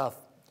England stuff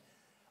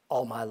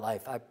all my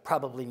life, I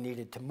probably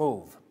needed to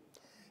move.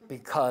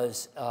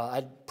 because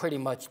I'd pretty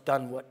much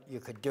done what you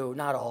could do,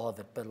 not all of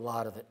it, but a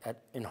lot of it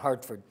in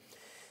Hartford.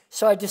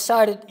 So I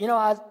decided, you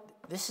know,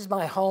 this is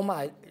my home.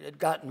 I had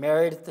gotten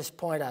married at this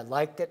point. I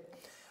liked it.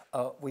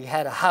 We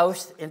had a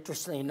house,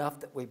 interestingly enough,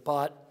 that we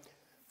bought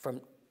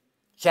from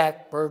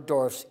Jack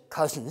Bergdorf's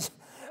cousins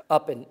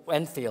up in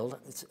Enfield.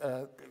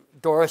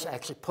 Doris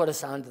actually put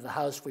us onto the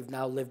house we've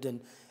now lived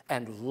in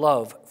and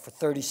love for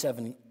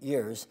 37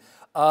 years.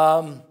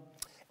 And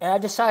I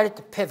decided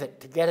to pivot,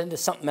 to get into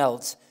something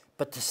else,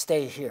 but to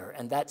stay here.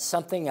 And that's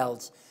something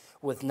else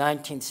with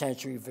 19th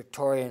century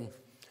Victorian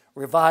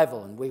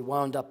revival. And we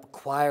wound up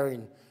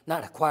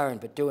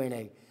doing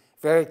a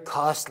very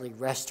costly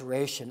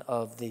restoration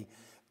of the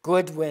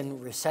Goodwin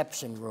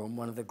Reception Room,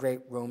 one of the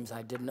great rooms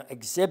I did an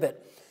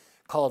exhibit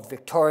called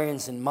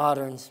Victorians and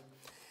Moderns.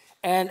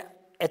 And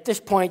at this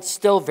point,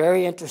 still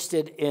very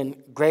interested in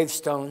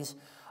gravestones.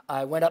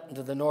 I went up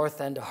into the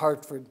north end of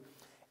Hartford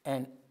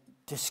and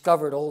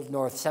discovered Old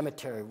North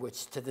Cemetery,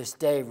 which to this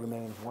day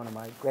remains one of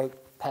my great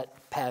pet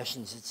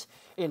passions. It's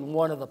in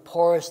one of the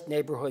poorest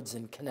neighborhoods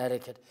in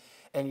Connecticut,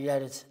 and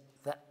yet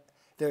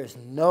there's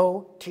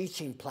no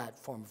teaching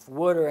platform. If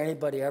Wood or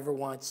anybody ever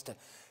wants to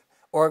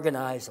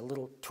organize a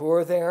little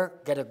tour there,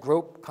 get a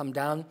group, come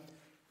down,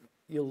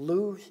 you'll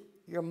lose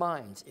your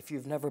minds if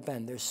you've never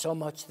been. There's so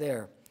much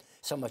there,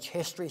 so much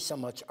history, so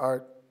much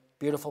art,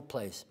 beautiful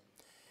place.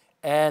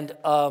 And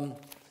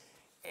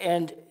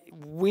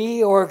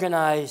we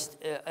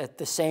organized at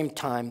the same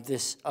time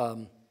this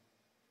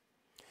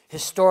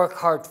Historic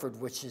Hartford,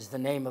 which is the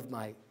name of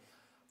my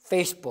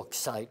Facebook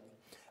site,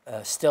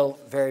 still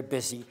very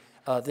busy,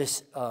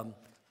 this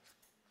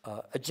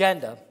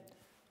agenda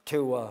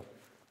to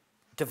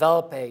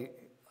develop a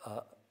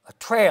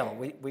trail.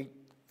 We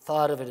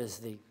thought of it as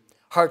the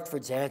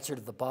Hartford's answer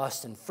to the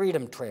Boston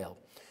Freedom Trail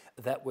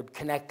that would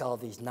connect all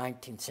these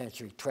 19th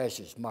century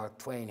treasures, Mark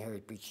Twain,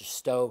 Harriet Beecher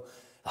Stowe,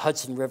 the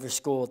Hudson River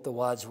School at the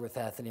Wadsworth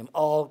Athenaeum,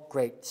 all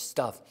great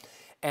stuff.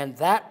 And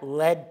that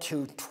led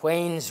to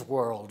Twain's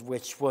World,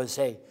 which was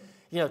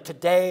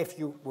today if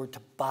you were to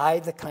buy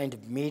the kind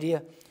of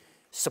media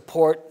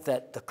support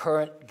that the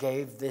Current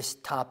gave this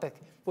topic,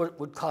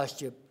 would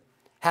cost you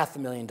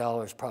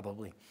 $500,000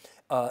 probably.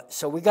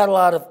 So we got a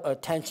lot of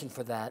attention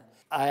for that.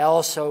 I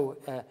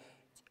also,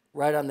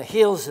 right on the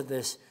heels of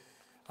this,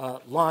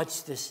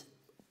 launched this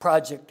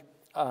project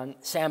on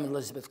Sam and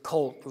Elizabeth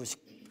Colt. It was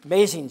an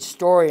amazing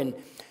story. In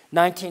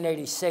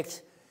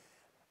 1986,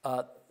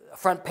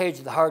 front page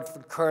of the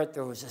Hartford Current,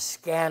 there was a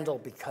scandal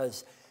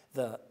because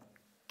the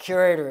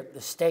curator at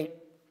the State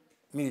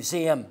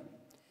Museum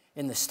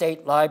in the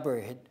State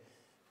Library had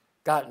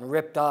gotten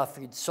ripped off.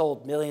 He'd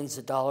sold millions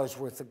of dollars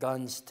worth of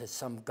guns to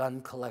some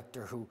gun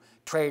collector who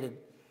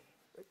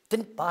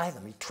didn't buy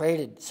them, he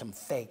traded some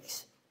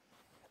fakes.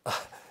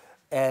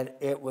 And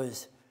it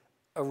was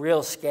a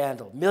real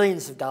scandal.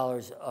 Millions of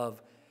dollars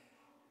of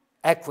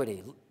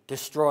equity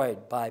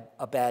destroyed by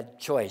a bad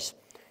choice.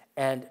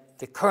 And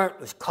the Current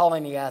was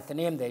calling the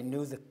Athenaeum. They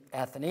knew the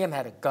Athenaeum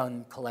had a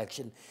gun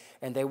collection,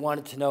 and they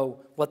wanted to know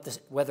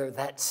whether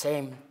that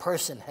same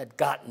person had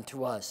gotten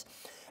to us.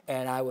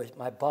 And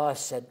my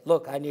boss said,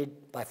 look,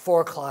 by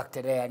 4 o'clock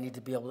today, I need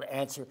to be able to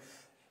answer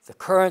the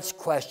Current's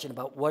question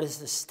about what is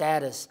the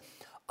status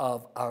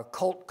of our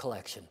Colt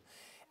collection.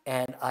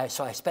 And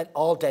so I spent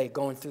all day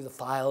going through the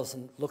files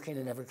and looking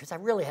at everything, because I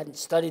really hadn't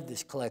studied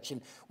this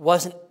collection,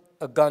 wasn't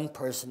a gun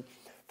person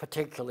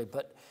particularly,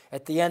 but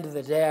at the end of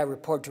the day, I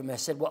reported to him, I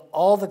said, well,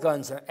 all the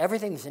guns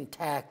everything's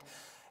intact,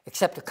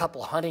 except a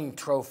couple hunting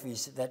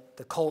trophies that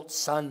the Colt's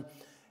son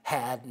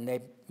had, and they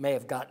may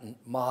have gotten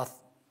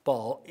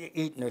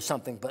eaten or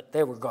something, but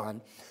they were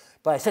gone.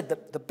 But I said,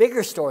 the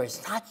bigger story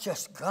is not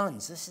just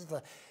guns. This is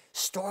the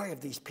story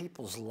of these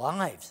people's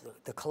lives.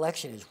 The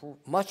collection is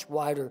much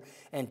wider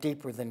and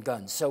deeper than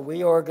guns. So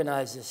we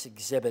organized this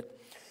exhibit,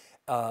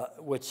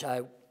 which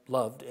I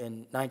loved,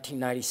 in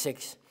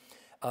 1996,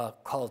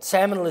 called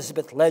Sam and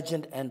Elizabeth,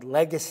 Legend and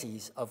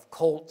Legacies of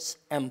Colt's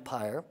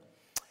Empire.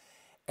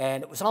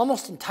 And it was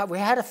almost entirely, we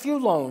had a few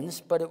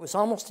loans, but it was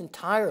almost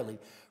entirely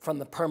from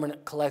the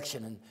permanent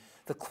collection. And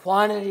the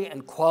quantity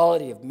and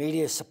quality of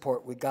media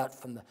support we got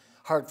from the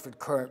Hartford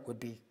Current would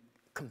be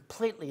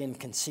completely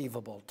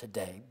inconceivable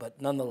today,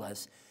 but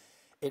nonetheless,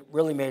 it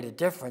really made a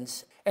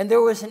difference. And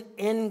there was an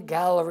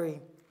in-gallery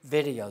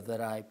video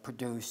that I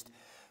produced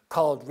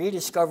called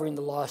Rediscovering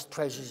the Lost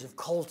Treasures of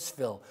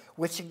Coltsville,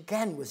 which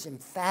again was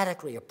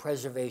emphatically a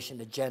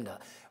preservation agenda.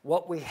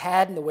 What we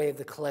had in the way of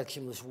the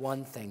collection was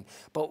one thing,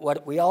 but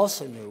what we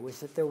also knew was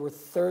that there were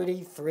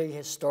 33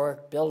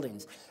 historic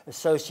buildings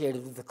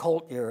associated with the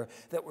Colt era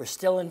that were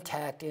still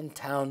intact in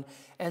town,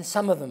 and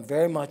some of them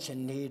very much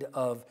in need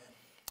of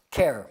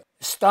care.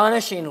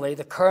 Astonishingly,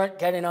 the Current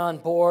getting on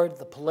board,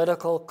 the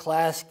political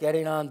class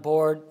getting on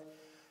board,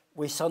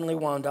 we suddenly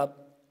wound up,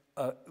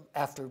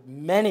 after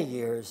many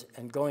years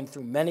and going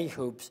through many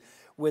hoops,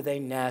 with a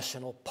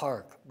national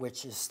park,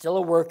 which is still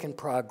a work in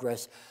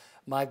progress.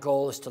 My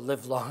goal is to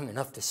live long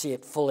enough to see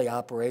it fully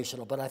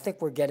operational, but I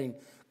think we're getting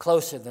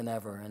closer than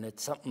ever, and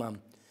it's something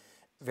I'm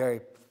very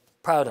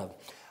proud of.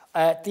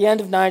 At the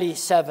end of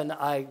 '97,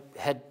 I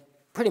had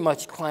pretty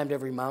much climbed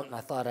every mountain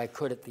I thought I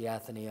could at the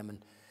Athenaeum,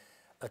 and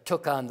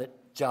took on the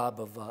job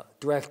of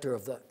director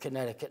of the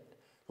Connecticut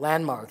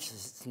Landmarks,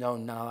 as it's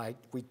known now.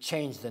 We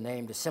changed the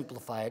name to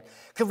simplify it,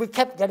 because we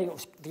kept getting, it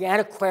was the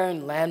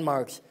Antiquarian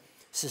Landmarks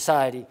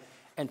Society,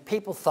 and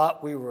people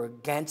thought we were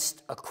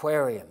against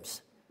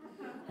aquariums.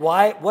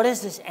 Why? What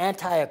is this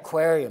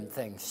anti-aquarium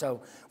thing?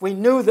 So we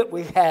knew that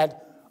we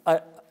had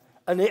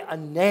a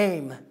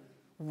name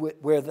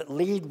where the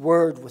lead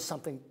word was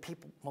something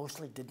people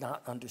mostly did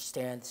not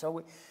understand.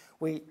 So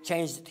we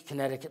changed it to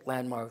Connecticut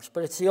Landmarks.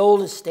 But it's the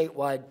oldest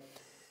statewide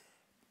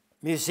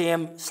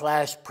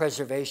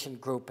museum/preservation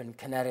group in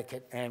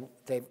Connecticut. And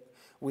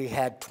we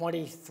had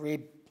 23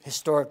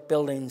 historic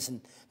buildings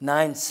and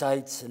 9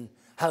 sites and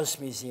house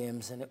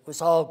museums, and it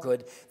was all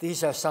good.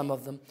 These are some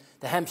of them.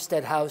 The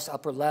Hempstead House,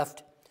 upper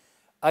left,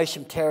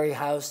 Isham Terry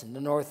House in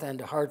the north end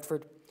of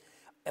Hartford,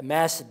 a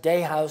Massett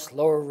Day House,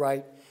 lower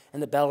right,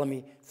 and the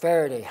Bellamy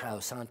Faraday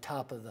House on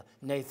top of the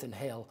Nathan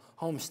Hale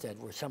Homestead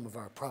were some of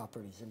our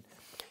properties. And,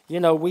 you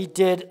know, we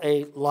did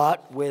a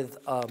lot with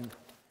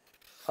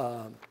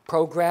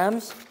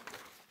programs.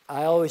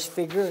 I always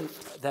figure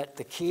that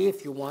the key,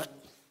 if you want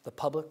the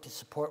public to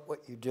support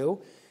what you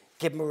do,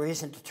 give them a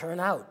reason to turn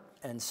out.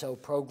 And so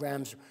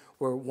programs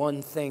were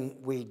one thing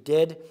we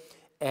did.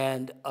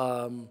 And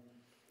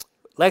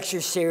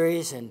lecture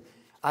series, and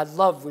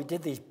we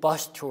did these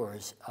bus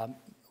tours,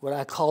 what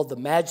I called the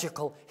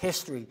magical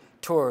history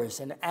tours,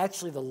 and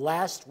actually the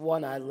last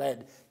one I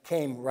led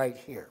came right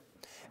here.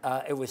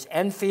 It was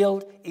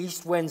Enfield,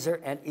 East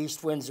Windsor, and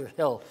East Windsor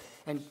Hill.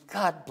 And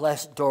God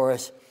bless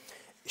Doris,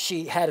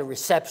 she had a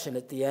reception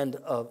at the end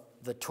of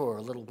the tour,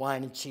 a little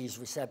wine and cheese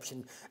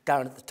reception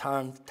down at the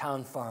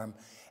town farm.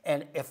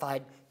 And if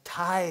I'd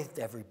tithed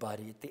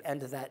everybody at the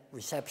end of that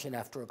reception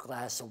after a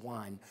glass of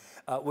wine,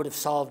 would have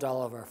solved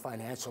all of our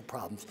financial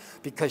problems,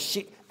 because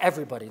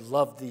everybody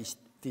loved these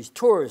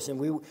tours. And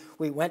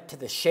we went to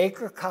the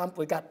Shaker Camp.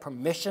 We got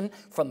permission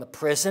from the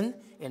prison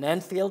in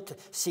Enfield to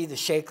see the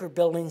Shaker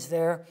buildings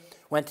there.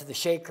 Went to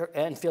the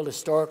Enfield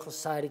Historical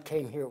Society,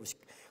 came here. It was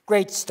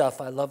great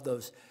stuff. I love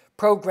those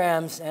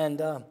programs.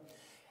 And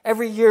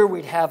every year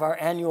we'd have our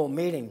annual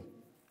meeting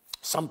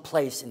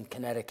someplace in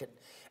Connecticut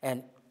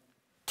and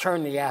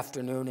turn the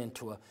afternoon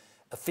into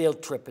a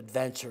field trip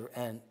adventure.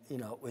 And, you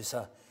know, it was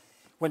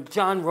when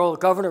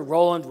Governor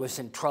Rowland was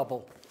in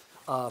trouble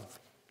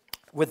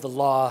with the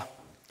law,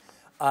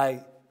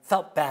 I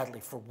felt badly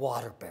for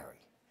Waterbury.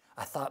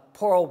 I thought,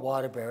 poor old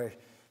Waterbury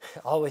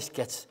always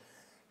gets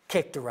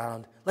kicked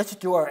around. Let's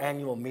do our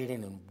annual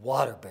meeting in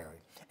Waterbury.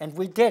 And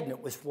we did, and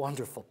it was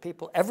wonderful.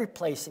 Every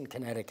place in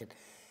Connecticut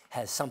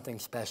has something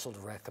special to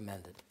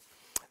recommend it.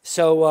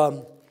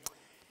 So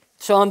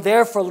I'm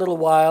there for a little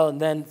while,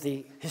 and then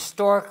the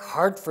historic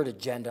Hartford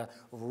agenda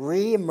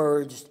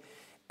re-emerged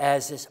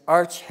as this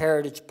arts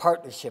heritage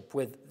partnership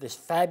with this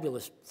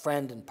fabulous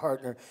friend and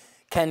partner,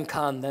 Ken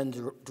Kahn, then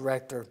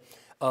director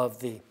of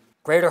the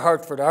Greater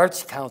Hartford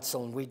Arts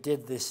Council, and we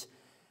did this,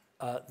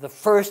 the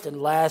first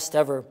and last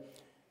ever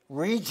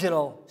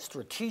regional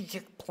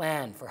strategic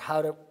plan for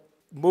how to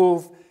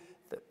move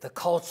the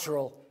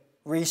cultural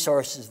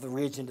resources of the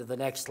region to the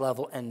next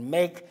level and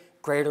make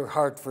Greater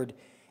Hartford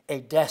a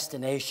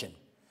destination.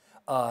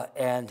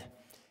 And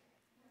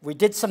we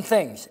did some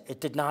things. It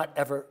did not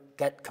ever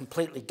get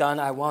completely done.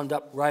 I wound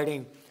up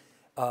writing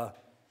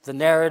the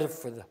narrative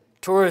for the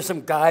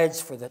tourism guides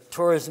for the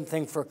tourism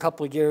thing for a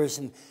couple of years,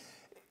 and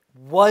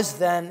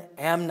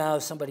am now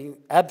somebody who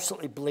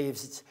absolutely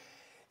believes it's,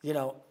 you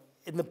know,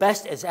 in the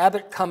best, as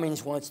Abbott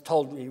Cummings once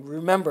told me,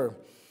 remember,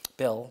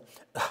 Bill,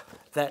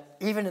 that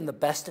even in the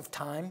best of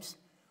times,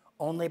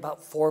 only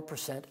about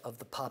 4% of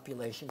the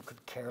population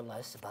could care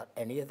less about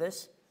any of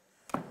this.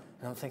 And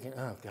I'm thinking,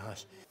 oh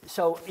gosh.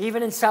 So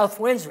even in South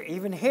Windsor,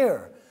 even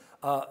here,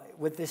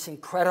 with this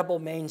incredible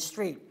main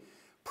street,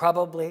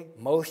 probably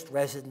most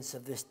residents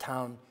of this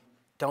town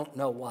don't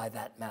know why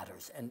that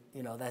matters. And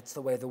you know, that's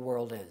the way the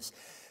world is.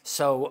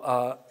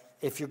 So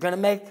if you're gonna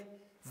make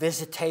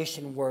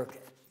visitation work,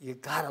 you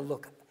gotta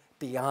look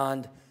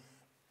beyond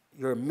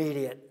your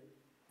immediate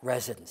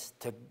residents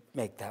to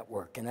make that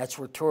work. And that's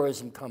where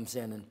tourism comes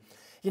in. And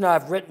you know,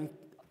 I've written,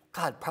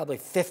 God, probably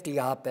 50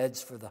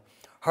 op-eds for the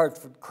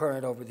Hartford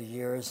Courant over the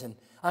years, and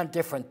on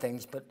different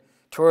things, but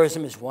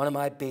tourism is one of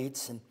my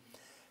beats. And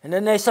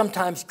then they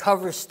sometimes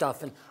cover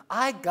stuff, and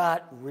I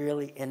got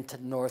really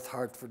into North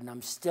Hartford, and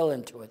I'm still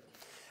into it.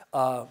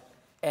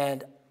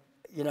 And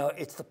you know,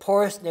 it's the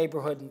poorest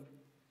neighborhood,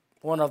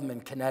 one of them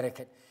in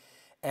Connecticut,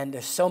 and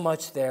there's so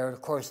much there.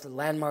 Of course, the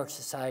Landmark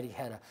Society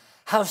had a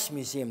house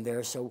museum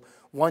there, so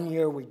one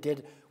year we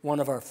did one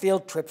of our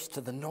field trips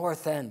to the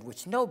North End,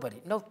 which no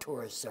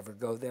tourists ever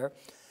go there,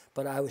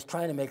 but I was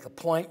trying to make a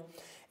point.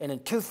 And in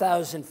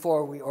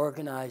 2004, we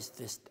organized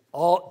this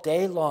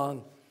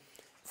all-day-long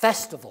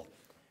festival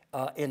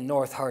in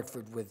North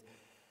Hartford with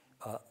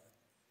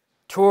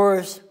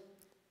tours,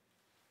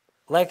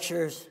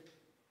 lectures,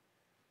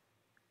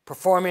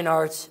 performing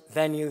arts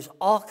venues,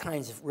 all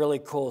kinds of really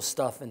cool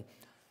stuff. And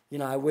you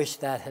know, I wish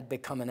that had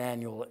become an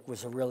annual. It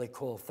was a really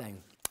cool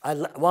thing. I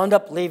wound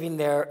up leaving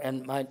there,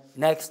 and my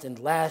next and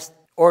last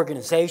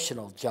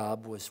organizational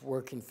job was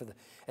working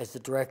as the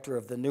director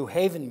of the New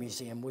Haven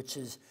Museum, which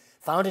is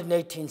founded in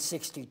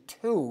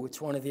 1862.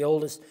 It's one of the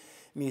oldest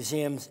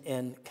museums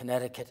in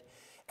Connecticut,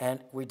 and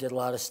we did a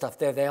lot of stuff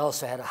there. They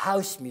also had a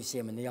house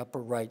museum in the upper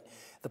right,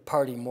 the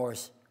Party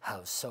Morse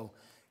House. So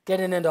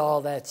getting into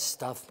all that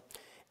stuff.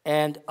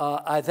 And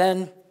I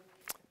then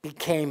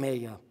became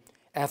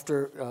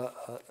after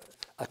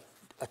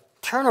a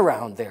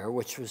turnaround there,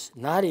 which was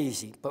not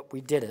easy, but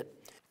we did it.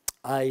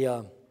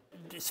 I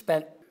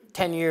spent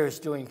 10 years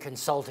doing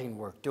consulting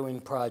work, doing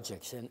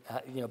projects, and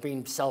you know,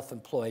 being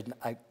self-employed. And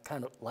I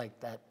kind of like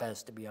that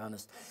best, to be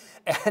honest.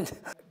 And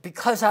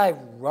because I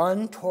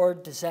run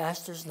toward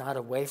disasters, not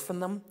away from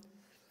them,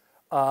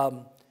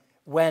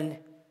 when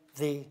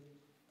the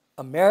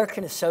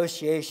American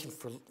Association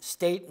for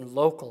State and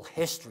Local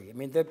History, I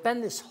mean, there'd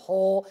been this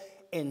whole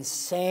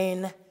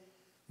insane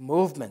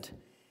movement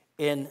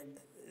in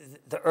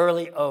the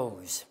early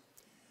O's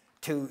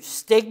to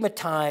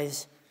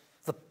stigmatize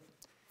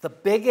the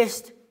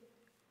biggest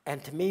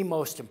and, to me,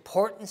 most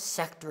important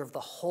sector of the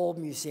whole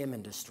museum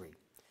industry,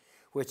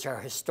 which are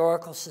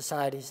historical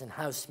societies and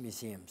house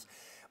museums,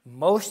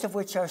 most of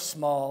which are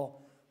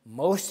small,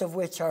 most of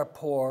which are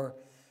poor,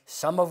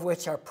 some of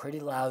which are pretty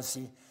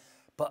lousy,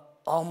 but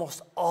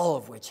almost all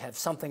of which have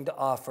something to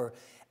offer,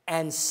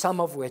 and some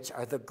of which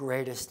are the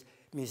greatest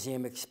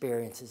museum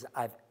experiences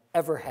I've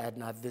ever had,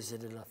 and I've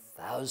visited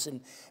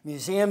 1,000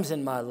 museums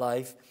in my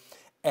life.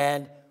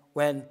 And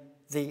when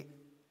the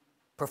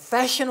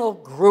professional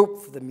group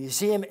for the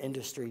museum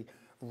industry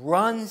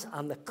runs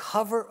on the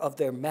cover of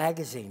their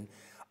magazine,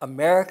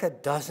 "America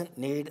doesn't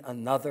need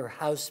another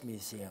house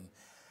museum,"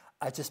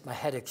 my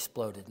head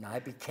exploded, and I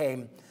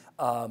became,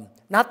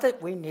 not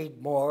that we need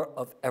more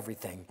of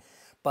everything,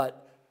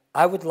 but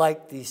I would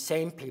like these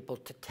same people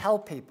to tell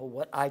people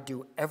what I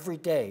do every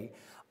day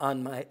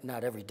on my,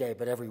 not every day,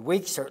 but every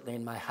week certainly,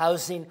 in my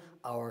Housing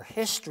Our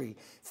History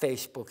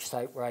Facebook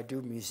site, where I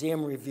do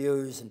museum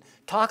reviews and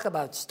talk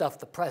about stuff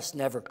the press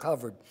never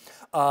covered.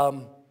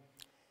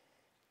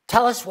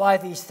 Tell us why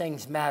these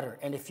things matter,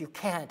 and if you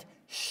can't,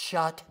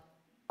 shut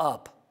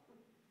up.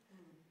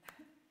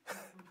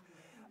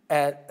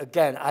 And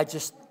again, I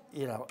just,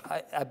 you know,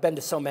 I've been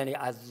to so many.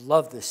 I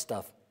love this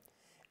stuff.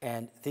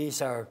 And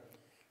these are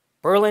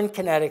Berlin,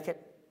 Connecticut,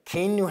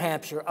 Keene, New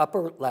Hampshire,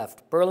 upper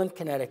left, Berlin,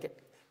 Connecticut,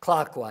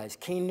 clockwise,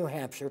 Keene, New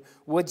Hampshire,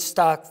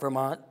 Woodstock,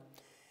 Vermont,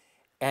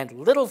 and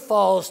Little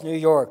Falls, New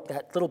York,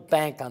 that little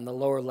bank on the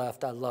lower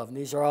left I love. And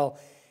these are all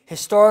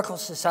historical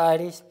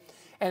societies.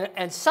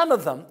 And some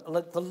of them,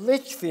 like the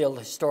Litchfield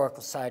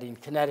Historical Society in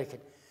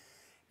Connecticut,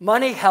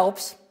 money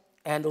helps,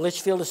 and the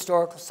Litchfield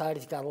Historical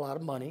Society's got a lot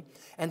of money,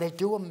 and they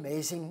do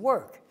amazing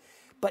work.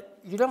 But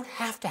you don't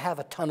have to have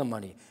a ton of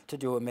money to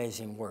do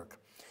amazing work.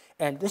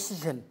 And this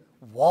is in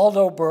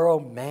Waldoboro,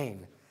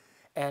 Maine.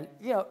 And,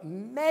 you know,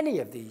 many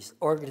of these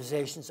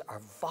organizations are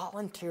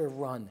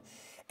volunteer-run,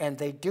 and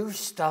they do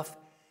stuff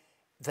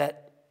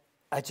that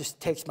just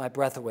takes my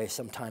breath away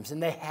sometimes.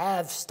 And they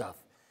have stuff.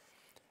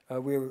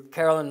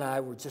 Carolyn and I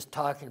were just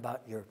talking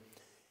about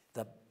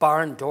the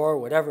barn door,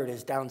 whatever it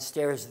is,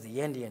 downstairs of the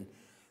Indian.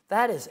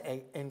 That is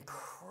an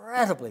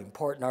incredibly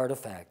important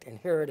artifact. And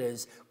here it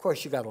is. Of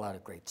course, you got a lot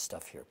of great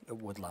stuff here at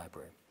Wood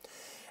Library.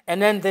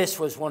 And then this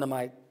was one of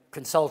my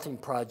consulting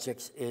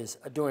projects, is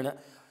doing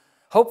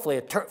hopefully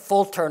a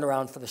full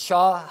turnaround for the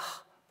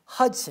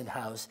Shaw-Hudson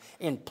House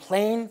in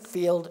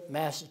Plainfield,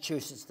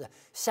 Massachusetts, the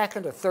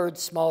second or third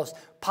smallest,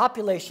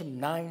 population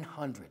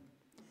 900.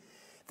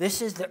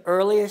 This is the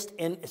earliest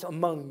it's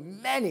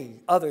among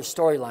many other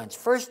storylines.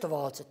 First of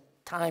all, it's a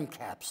time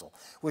capsule,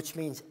 which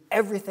means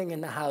everything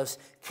in the house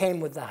came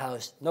with the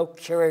house. No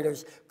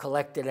curators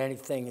collected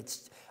anything.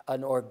 It's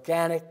an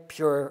organic,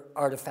 pure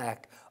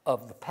artifact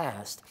of the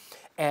past.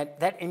 And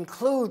that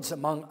includes,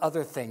 among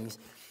other things,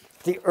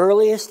 the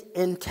earliest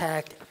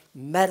intact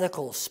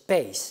medical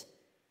space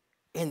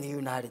in the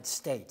United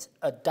States,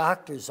 a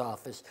doctor's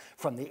office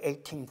from the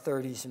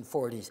 1830s and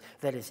 40s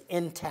that is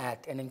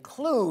intact and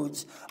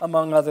includes,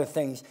 among other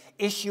things,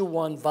 issue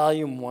 1,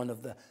 volume 1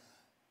 of the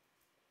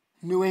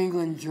New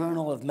England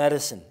Journal of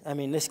Medicine. I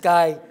mean, this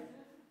guy,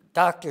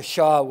 Dr.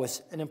 Shaw,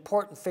 was an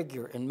important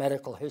figure in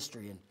medical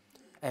history. And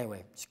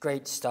anyway, it's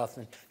great stuff.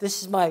 And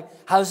this is my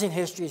Housing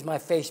History is my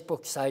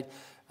Facebook site.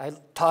 I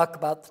talk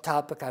about the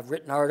topic. I've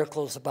written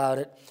articles about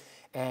it.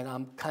 And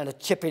I'm kind of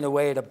chipping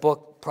away at a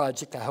book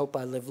project I hope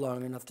I live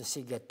long enough to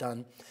see get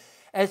done.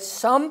 At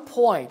some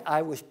point,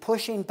 I was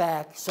pushing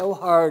back so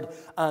hard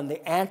on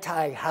the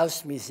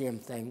anti-house museum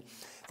thing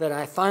that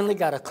I finally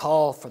got a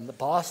call from the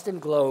Boston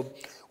Globe,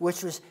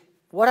 which was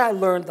what I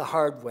learned the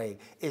hard way,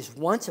 is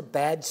once a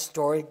bad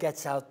story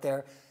gets out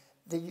there,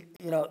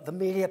 the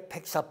media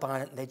picks up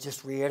on it and they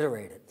just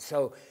reiterate it.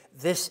 So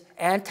this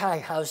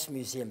anti-house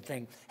museum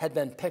thing had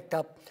been picked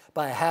up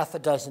by a half a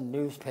dozen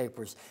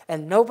newspapers,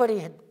 and nobody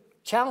had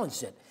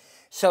challenged it.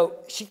 So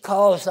she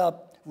calls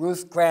up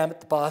Ruth Graham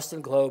at the Boston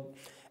Globe,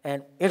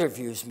 and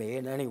interviews me.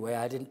 And anyway,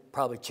 I didn't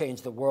probably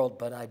change the world,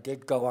 but I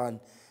did go on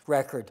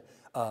record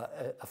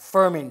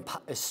affirming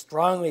as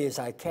strongly as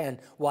I can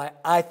why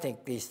I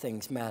think these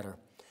things matter.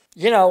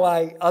 You know,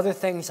 other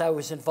things I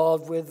was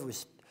involved with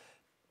was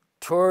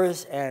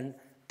tours and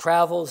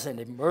travels and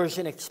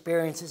immersion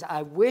experiences.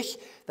 I wish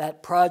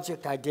that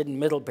project I did in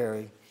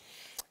Middlebury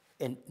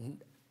in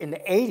the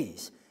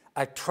 80s,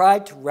 I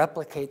tried to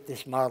replicate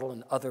this model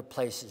in other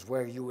places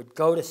where you would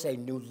go to, say,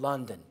 New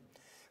London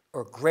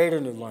or Greater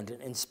New London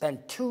and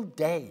spend 2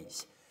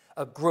 days,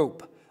 a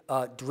group,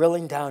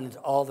 drilling down into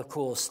all the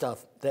cool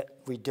stuff that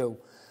we do.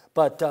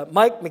 But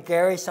Mike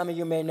McGarry, some of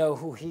you may know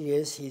who he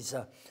is.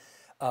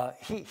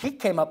 He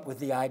came up with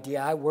the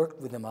idea. I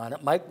worked with him on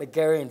it. Mike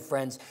McGarry and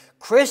friends,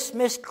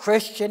 Christmas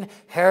Christian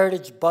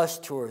Heritage Bus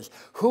Tours.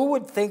 Who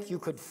would think you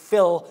could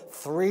fill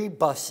 3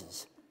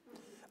 buses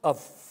of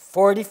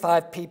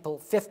 45 people,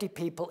 50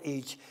 people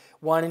each,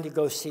 wanting to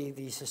go see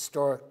these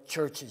historic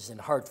churches in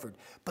Hartford?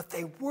 But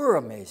they were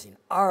amazing,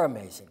 are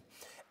amazing.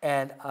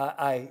 And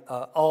I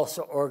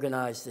also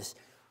organized this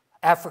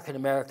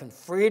African-American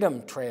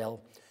Freedom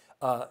Trail,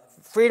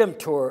 Freedom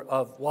Tour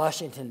of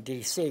Washington,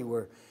 D.C.,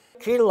 where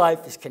key to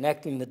life is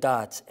connecting the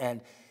dots.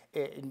 And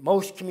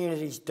most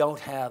communities don't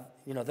have,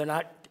 you know, they're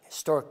not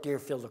historic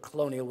Deerfield or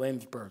Colonial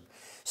Williamsburg.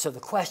 So the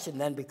question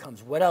then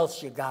becomes, what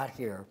else you got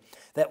here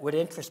that would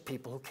interest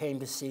people who came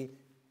to see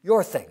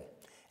your thing?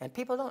 And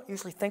people don't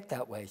usually think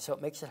that way, so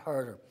it makes it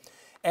harder.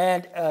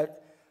 And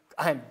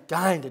I'm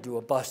dying to do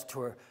a bus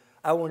tour.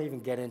 I won't even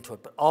get into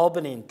it, but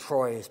Albany and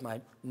Troy is my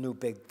new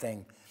big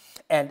thing.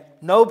 And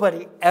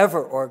nobody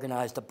ever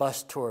organized a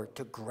bus tour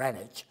to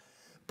Greenwich,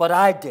 but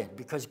I did,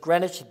 because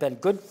Greenwich had been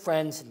good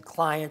friends and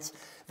clients.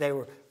 They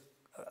were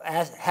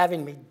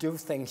having me do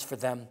things for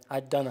them.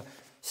 I'd done a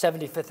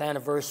 75th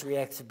anniversary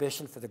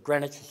exhibition for the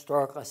Greenwich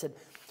Historical. I said,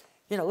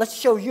 you know, let's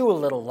show you a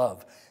little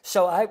love.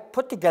 So I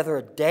put together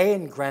a day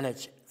in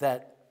Greenwich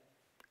that,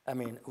 I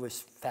mean, it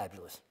was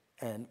fabulous,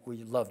 and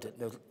we loved it.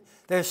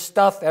 There's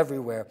stuff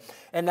everywhere.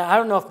 And I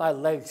don't know if my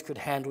legs could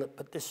handle it,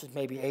 but this was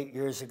maybe 8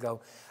 years ago.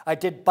 I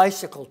did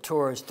bicycle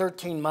tours,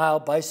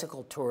 13-mile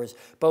bicycle tours,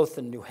 both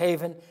in New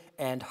Haven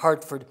and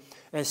Hartford.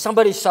 And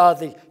somebody saw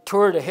the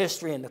Tour to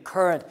History in the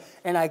Current,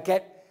 and I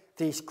get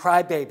these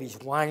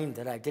crybabies whining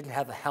that I didn't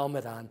have a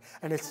helmet on.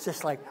 And it's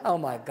just like, oh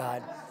my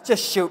God,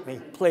 just shoot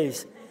me,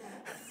 please.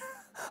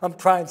 I'm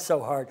trying so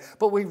hard.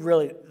 But we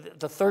really,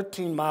 the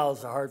 13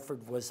 miles of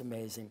Hartford was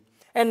amazing.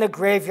 And the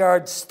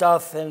graveyard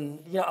stuff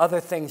and, you know, other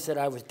things that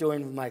I was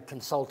doing with my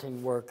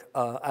consulting work.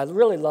 I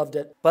really loved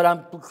it. But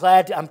I'm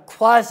glad, I'm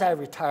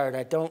quasi-retired.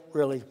 I don't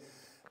really,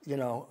 you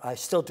know, I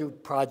still do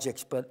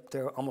projects, but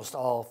they're almost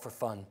all for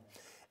fun.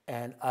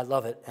 And I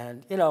love it.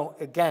 And, you know,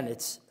 again,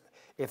 it's,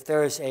 if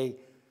there is a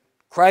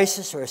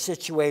crisis or a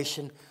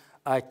situation,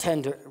 I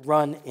tend to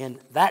run in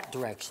that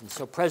direction.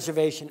 So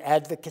preservation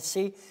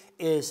advocacy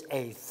is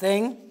a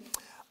thing.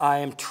 I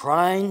am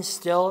trying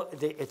still,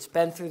 it's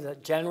been through the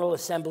General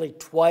Assembly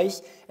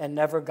twice and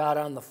never got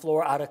on the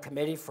floor out of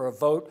committee for a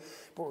vote,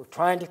 but we're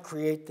trying to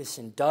create this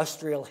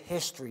industrial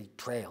history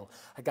trail.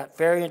 I got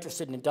very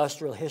interested in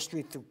industrial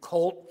history through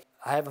Colt.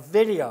 I have a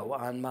video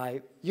on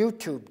my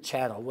YouTube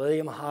channel,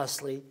 William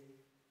Hosley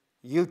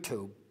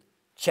YouTube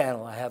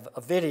channel. I have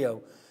a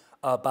video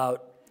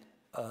about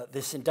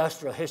this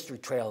industrial history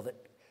trail that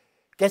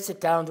gets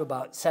it down to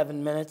about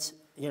 7 minutes,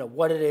 you know,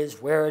 what it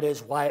is, where it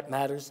is, why it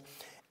matters.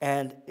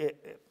 And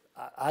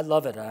I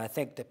love it. And I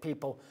think that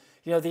people,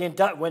 you know,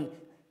 when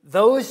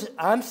those,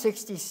 I'm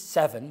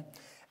 67,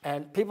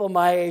 and people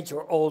my age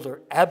or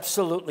older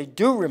absolutely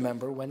do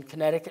remember when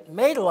Connecticut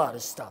made a lot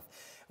of stuff.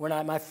 When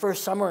my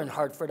first summer in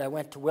Hartford, I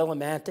went to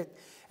Willimantic,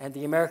 and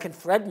the American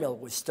thread mill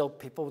was still,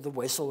 people with the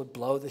whistle would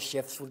blow, the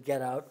shifts would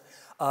get out.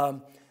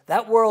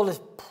 That world is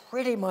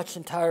pretty much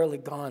entirely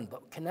gone,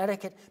 but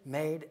Connecticut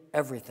made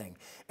everything.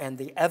 And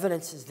the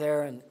evidence is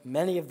there, and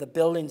many of the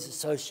buildings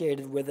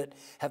associated with it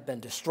have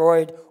been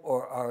destroyed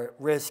or are at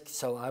risk,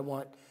 so I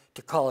want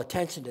to call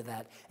attention to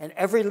that. And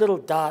every little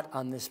dot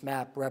on this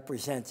map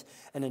represents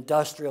an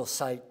industrial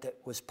site that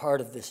was part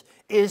of this,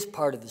 is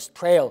part of this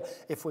trail,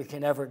 if we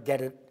can ever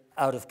get it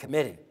out of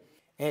committee.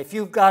 And if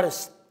you've got a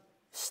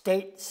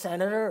state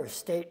senator or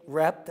state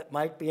rep that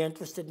might be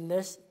interested in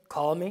this,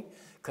 call me,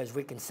 because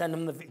we can send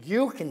them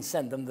you can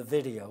send them the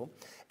video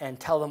and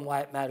tell them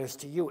why it matters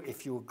to you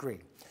if you agree.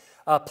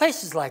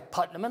 Places like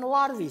Putnam and a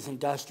lot of these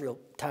industrial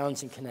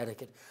towns in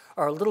Connecticut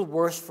are a little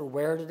worse for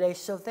wear today,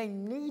 so they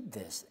need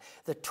this.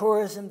 The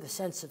tourism, the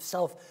sense of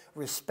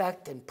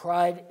self-respect and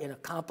pride in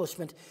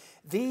accomplishment,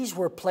 these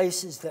were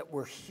places that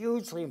were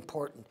hugely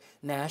important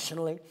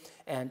nationally,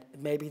 and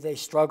maybe they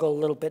struggle a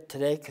little bit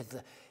today because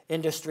the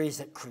industries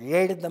that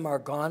created them are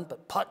gone,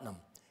 but Putnam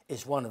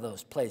is one of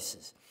those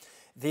places.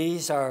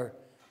 These are,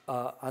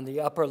 on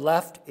the upper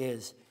left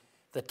is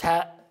the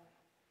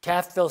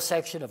Taftville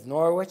section of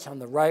Norwich. On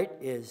the right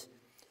is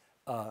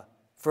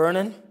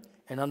Vernon.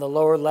 And on the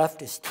lower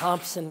left is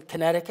Thompson,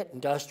 Connecticut,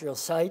 industrial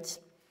sites.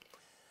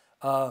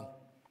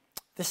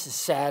 This is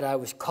sad. I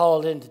was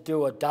called in to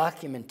do a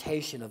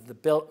documentation of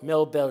the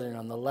mill building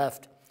on the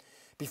left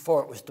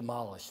before it was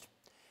demolished.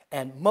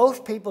 And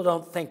most people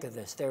don't think of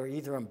this. They're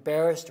either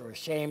embarrassed or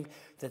ashamed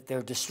that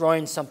they're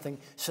destroying something,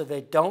 so they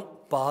don't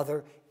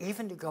bother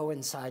even to go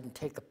inside and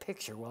take a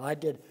picture. Well, I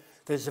did.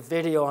 There's a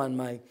video on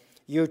my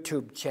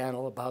YouTube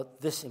channel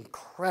about this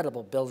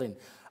incredible building.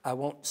 I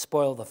won't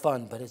spoil the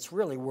fun, but it's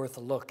really worth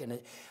a look.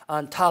 And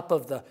on top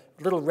of the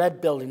little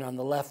red building on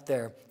the left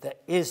there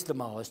that is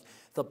demolished,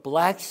 the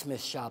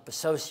blacksmith shop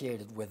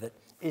associated with it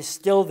is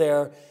still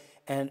there,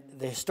 and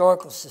the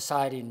Historical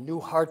Society in New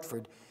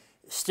Hartford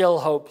still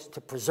hopes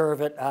to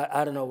preserve it.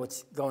 I don't know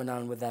what's going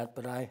on with that,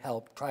 but I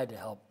tried to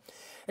help.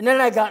 And then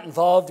I got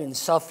involved in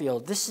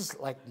Suffield. This is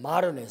like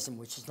modernism,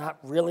 which is not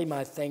really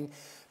my thing,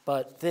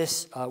 but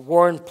this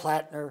Warren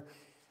Plattner,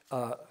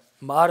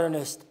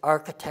 modernist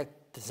architect,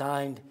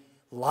 designed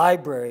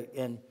library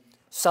in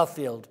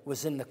Suffield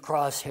was in the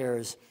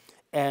crosshairs,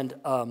 and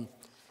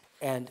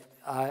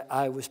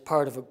I was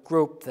part of a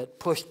group that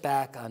pushed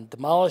back on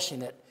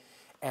demolishing it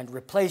and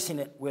replacing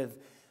it with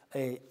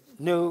a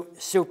new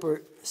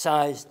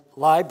super-sized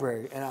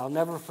library. And I'll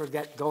never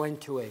forget going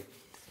to a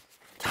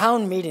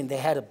town meeting. They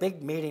had a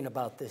big meeting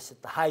about this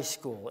at the high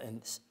school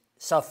in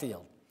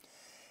Suffield,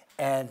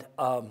 and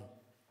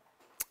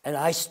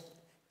I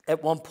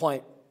at one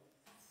point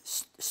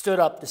stood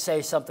up to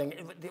say something.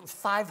 It was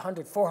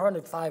 500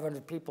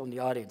 people in the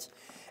audience.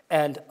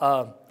 And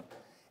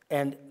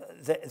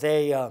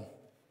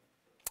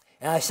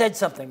I said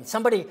something.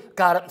 Somebody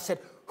got up and said,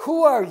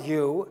 "Who are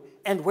you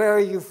and where are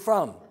you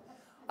from?"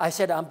 I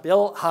said, "I'm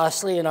Bill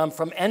Hosley and I'm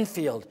from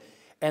Enfield."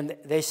 And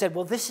they said,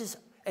 "Well, this is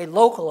a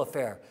local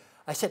affair."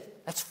 I said,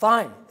 "That's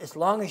fine, as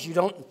long as you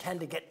don't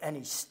intend to get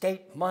any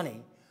state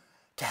money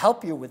to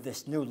help you with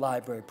this new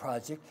library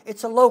project.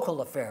 It's a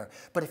local affair.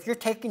 But if you're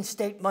taking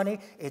state money,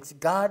 it's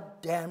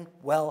goddamn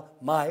well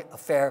my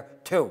affair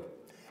too."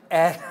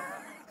 And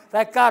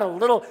that got a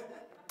little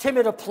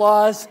timid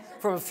applause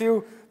from a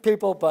few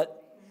people,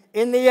 but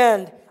in the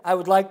end, I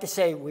would like to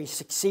say we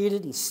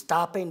succeeded in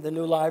stopping the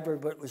new library,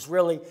 but it was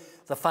really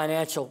the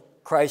financial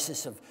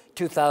crisis of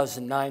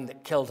 2009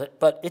 that killed it.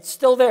 But it's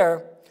still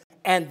there.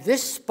 And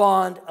this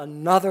spawned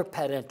another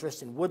pet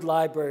interest, and Wood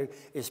Library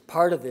is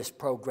part of this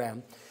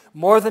program.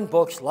 More Than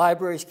Books,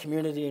 Libraries,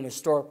 Community, and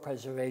Historic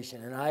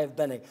Preservation. And I have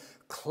been a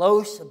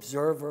close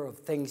observer of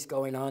things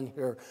going on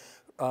here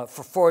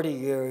for 40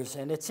 years,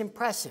 and it's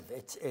impressive.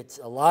 It's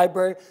a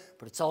library,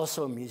 but it's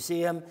also a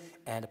museum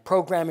and a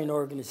programming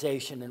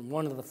organization, and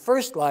one of the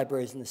first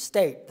libraries in the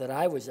state that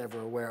I was ever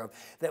aware of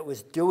that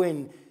was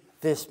doing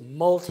this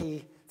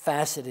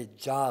multifaceted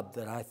job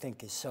that I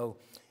think is so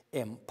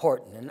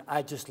important. And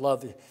I just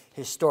love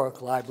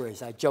historic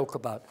libraries. I joke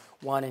about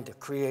wanting to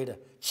create a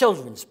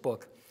children's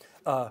book.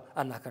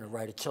 I'm not going to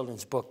write a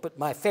children's book, but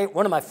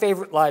one of my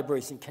favorite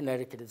libraries in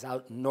Connecticut is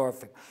out in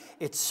Norfolk.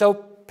 It's so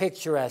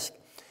picturesque.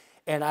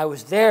 And I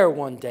was there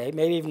one day,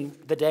 maybe even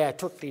the day I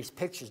took these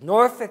pictures.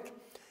 Norfolk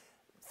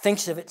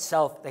thinks of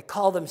itself, they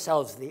call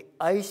themselves the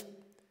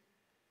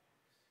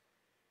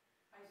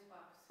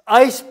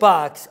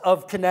icebox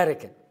of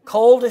Connecticut,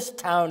 coldest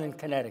town in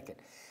Connecticut.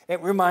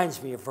 It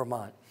reminds me of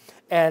Vermont.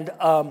 And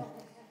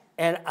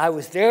I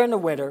was there in the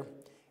winter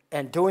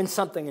and doing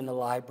something in the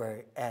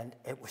library, and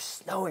it was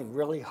snowing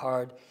really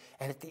hard.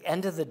 And at the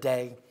end of the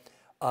day,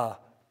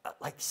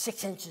 like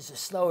 6 inches of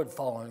snow had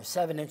fallen, or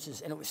 7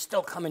 inches, and it was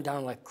still coming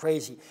down like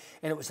crazy.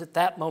 And it was at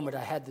that moment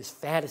I had this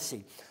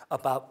fantasy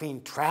about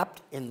being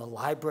trapped in the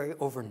library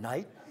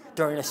overnight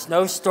during a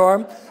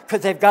snowstorm, because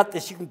they've got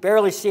this, you can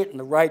barely see it in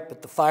the right,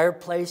 but the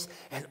fireplace,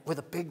 and with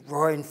a big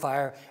roaring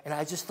fire. And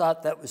I just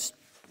thought that was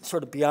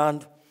sort of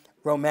beyond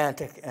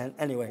romantic. And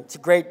anyway, it's a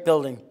great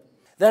building.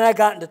 Then I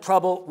got into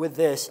trouble with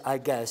this, I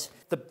guess.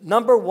 The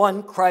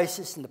 #1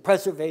 crisis in the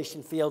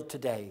preservation field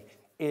today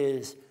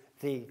is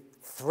the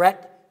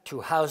threat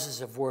to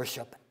houses of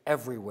worship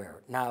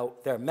everywhere. Now,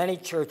 there are many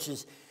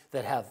churches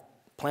that have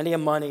plenty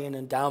of money and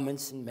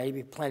endowments and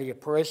maybe plenty of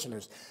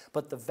parishioners,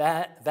 but the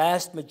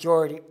vast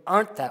majority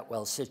aren't that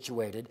well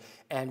situated,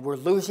 and we're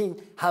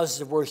losing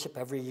houses of worship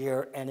every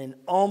year. And in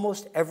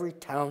almost every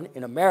town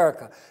in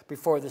America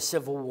before the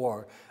Civil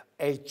War,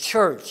 a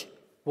church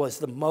was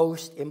the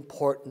most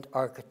important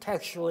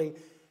architecturally,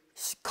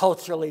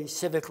 culturally,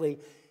 civically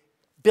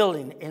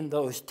building in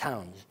those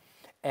towns.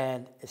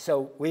 And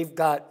so we've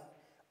got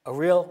a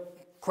real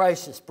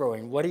crisis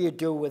brewing. What do you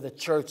do with a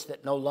church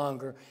that no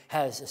longer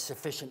has a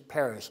sufficient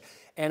parish?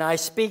 And I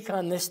speak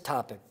on this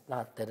topic,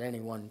 not that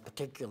anyone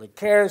particularly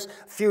cares,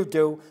 few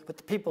do, but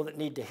the people that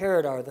need to hear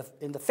it are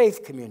in the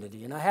faith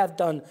community. And I have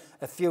done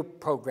a few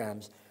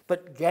programs,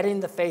 but getting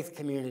the faith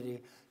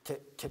community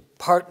to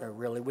partner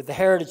really with the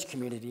heritage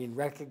community and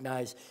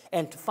recognize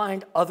and to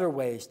find other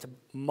ways to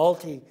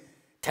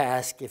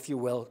multitask, if you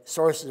will,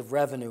 sources of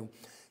revenue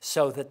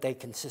so that they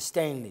can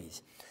sustain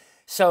these.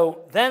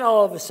 So then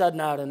all of a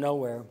sudden, out of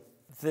nowhere,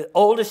 the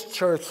oldest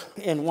church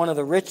in one of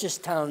the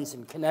richest towns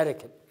in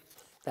Connecticut,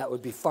 that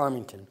would be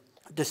Farmington,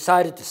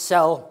 decided to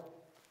sell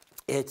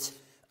its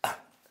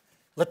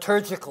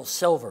liturgical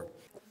silver,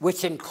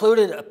 which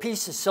included a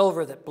piece of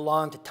silver that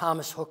belonged to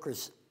Thomas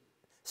Hooker's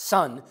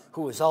son,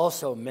 who was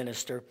also a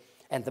minister,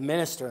 and the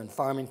minister in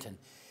Farmington.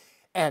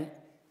 And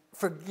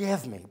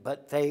forgive me,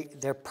 but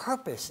their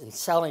purpose in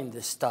selling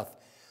this stuff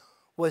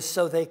was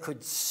so they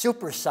could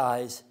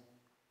supersize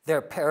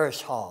their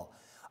parish hall.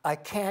 I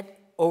can't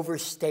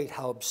overstate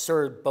how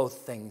absurd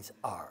both things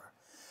are.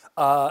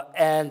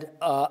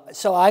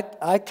 So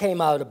I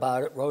came out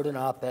about it, wrote an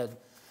op-ed,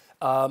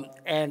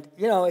 and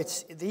you know,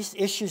 these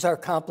issues are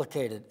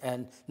complicated,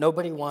 and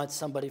nobody wants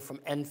somebody from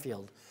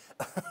Enfield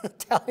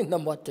telling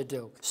them what to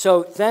do.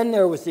 So then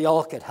there was the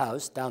Alcott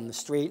House down the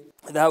street.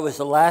 That was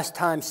the last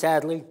time,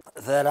 sadly,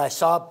 that I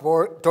saw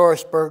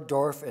Doris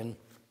Bergdorf in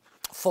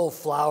full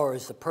flower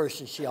as the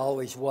person she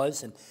always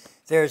was. And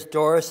there's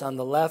Doris on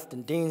the left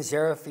and Dean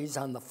Zarafis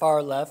on the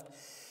far left.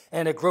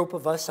 And a group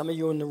of us, some of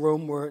you in the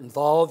room were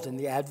involved in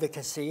the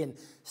advocacy, and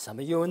some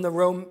of you in the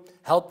room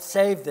helped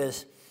save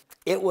this.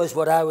 It was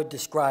what I would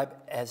describe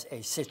as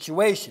a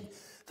situation.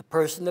 The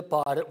person that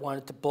bought it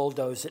wanted to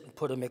bulldoze it and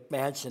put a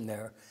McMansion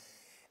there.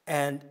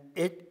 And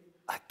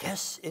I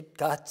guess it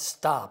got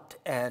stopped.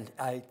 And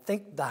I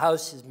think the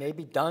house is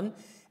maybe done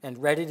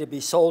and ready to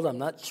be sold. I'm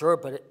not sure,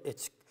 but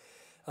it's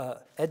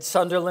Ed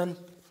Sunderland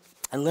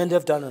and Linda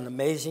have done an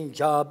amazing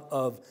job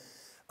of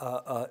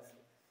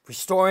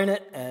restoring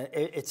it, and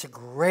it's a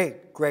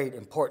great, great,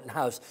 important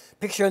house.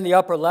 Picture in the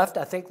upper left,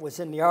 I think, was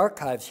in the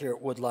archives here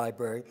at Wood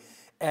Library,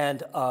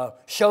 and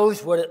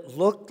shows what it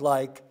looked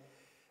like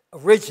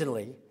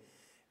originally.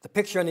 The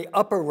picture in the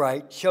upper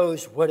right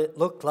shows what it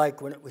looked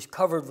like when it was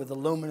covered with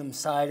aluminum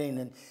siding,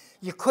 and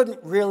you couldn't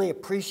really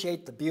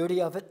appreciate the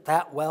beauty of it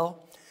that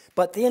well,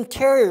 but the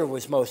interior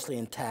was mostly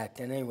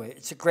intact. And anyway,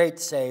 it's a great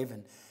save.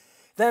 And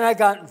then I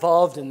got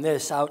involved in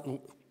this out in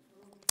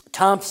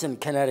Thompson,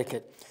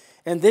 Connecticut.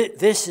 And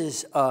this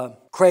is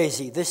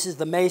crazy. This is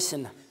the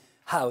Mason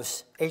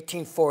House,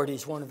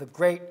 1840s, one of the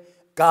great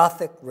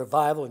Gothic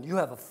revival. And you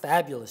have a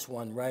fabulous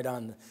one right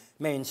on the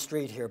main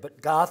street here.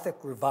 But Gothic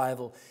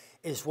revival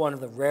is one of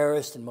the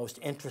rarest and most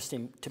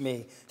interesting, to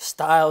me,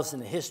 styles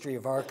in the history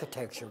of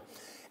architecture.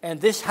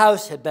 And this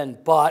house had been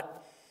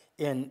bought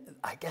in,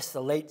 I guess,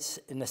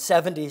 in the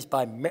 70s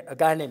by a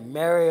guy named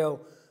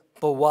Mario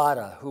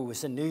Bowata, who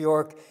was a New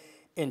York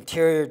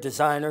interior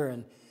designer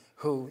and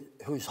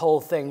whose whole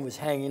thing was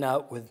hanging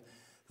out with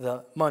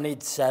the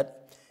moneyed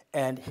set.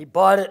 And he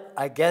bought it,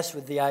 I guess,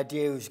 with the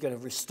idea he was going to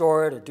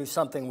restore it or do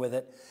something with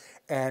it.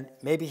 And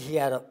maybe he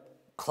had a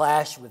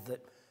clash with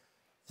the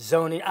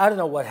zoning. I don't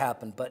know what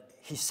happened, but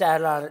he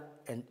sat on it,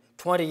 and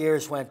 20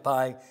 years went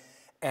by,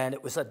 and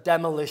it was a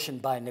demolition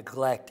by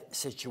neglect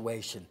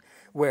situation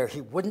where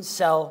he wouldn't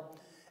sell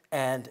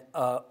and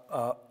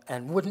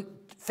wouldn't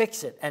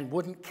fix it and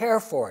wouldn't care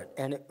for it.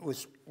 And it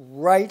was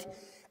right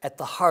at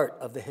the heart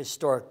of the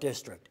historic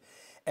district.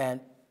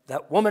 And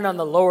that woman on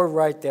the lower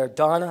right there,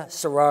 Donna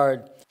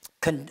Serrard,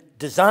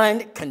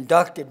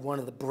 conducted one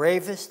of the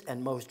bravest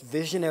and most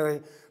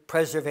visionary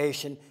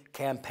preservation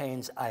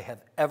campaigns I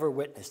have ever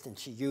witnessed. And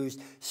she used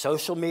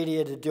social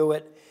media to do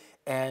it.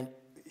 And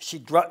she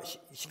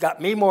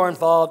got me more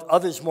involved,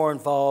 others more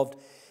involved,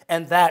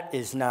 and that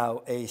is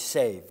now a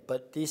save.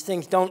 But these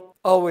things don't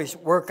always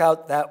work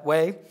out that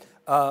way.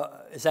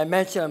 As I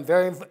mentioned, I'm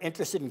very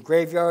interested in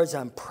graveyards.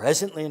 I'm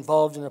presently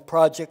involved in a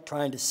project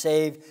trying to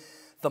save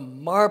the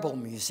Marble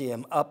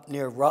Museum up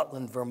near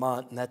Rutland,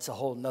 Vermont, and that's a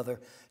whole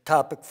nother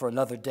topic for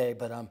another day.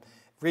 But I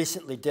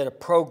recently did a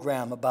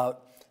program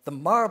about the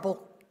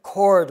marble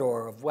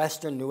corridor of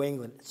western New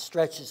England. It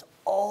stretches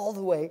all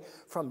the way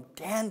from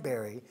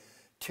Danbury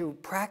to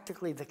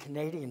practically the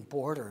Canadian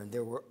border, and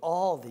there were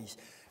all these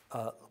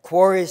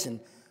quarries and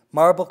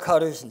marble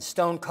cutters and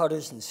stone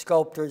cutters and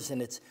sculptors,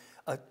 and it's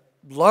a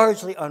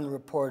largely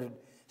unreported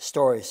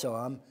story, so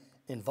I'm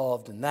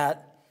involved in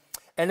that.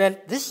 And then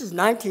this is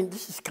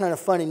kind of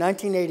funny,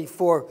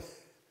 1984,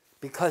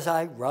 because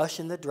I rush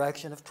in the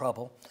direction of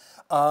trouble.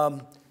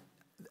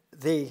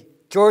 The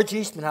George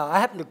Eastman House, I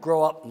happened to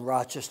grow up in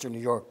Rochester, New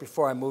York,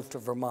 before I moved to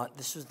Vermont.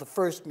 This was the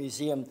first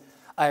museum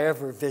I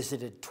ever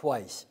visited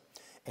twice.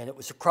 And it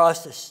was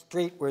across the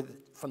street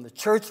from the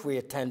church we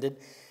attended,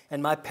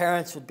 and my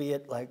parents would be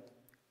at like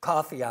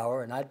coffee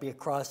hour, and I'd be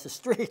across the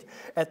street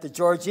at the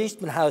George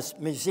Eastman House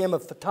Museum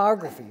of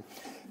Photography,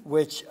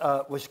 which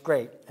was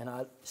great, and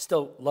I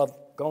still love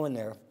going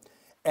there.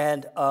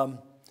 And a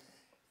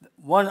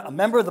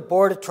member of the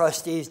Board of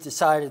Trustees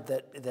decided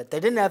that they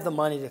didn't have the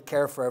money to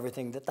care for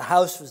everything, that the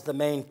house was the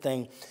main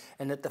thing,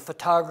 and that the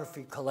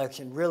photography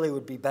collection really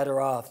would be better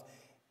off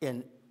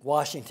in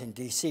Washington,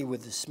 D.C.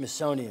 with the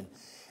Smithsonian.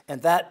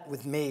 And that,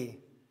 with me,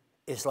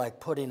 is like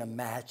putting a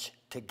match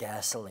to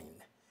gasoline.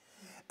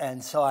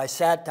 And so I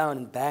sat down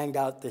and banged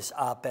out this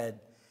op-ed,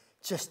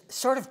 just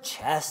sort of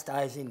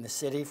chastising the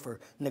city for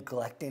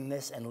neglecting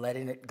this and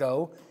letting it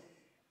go,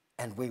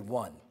 and we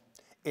won.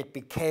 It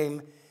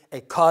became a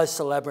cause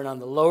célèbre, and on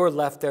the lower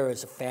left there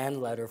is a fan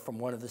letter from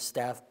one of the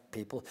staff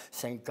people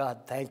saying,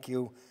 God, thank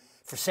you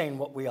for saying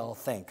what we all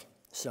think.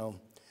 So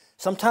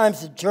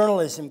sometimes the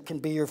journalism can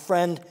be your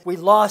friend. We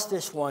lost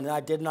this one, and I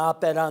did an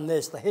op-ed on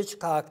this. The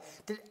Hitchcock,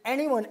 did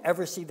anyone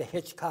ever see the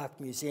Hitchcock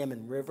Museum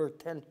in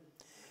Riverton?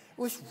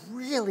 It was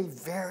really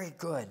very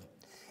good.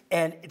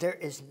 And there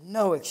is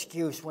no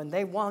excuse. When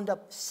they wound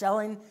up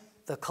selling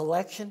the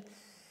collection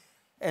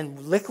and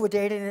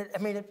liquidating it, I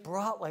mean, it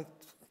brought like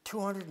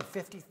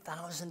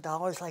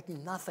 $250,000, like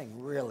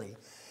nothing really.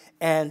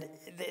 And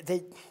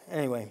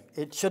anyway,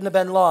 it shouldn't have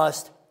been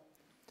lost.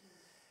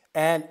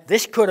 And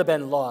this could have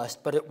been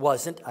lost, but it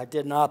wasn't. I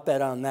did not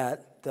bet on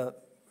that. The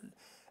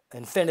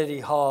Infinity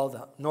Hall,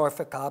 the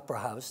Norfolk Opera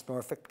House,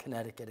 Norfolk,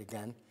 Connecticut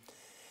again.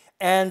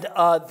 And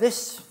I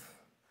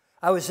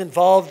was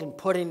involved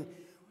in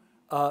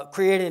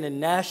creating a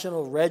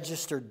National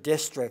Register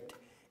district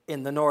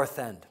in the North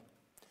End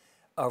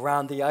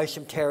around the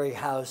Isham Terry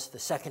House, the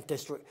Second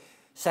District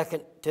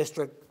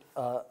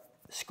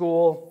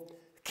School,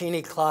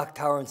 Keeney Clock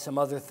Tower, and some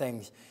other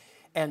things.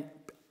 And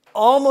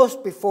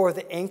almost before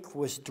the ink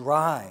was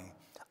dry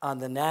on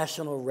the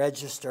National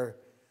Register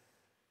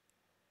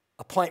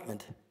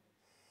appointment,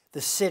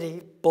 the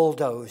city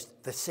bulldozed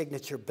the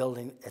Signature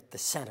building at the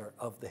center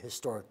of the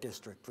historic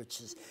district,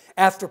 which is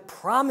after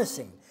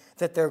promising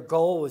that their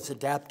goal was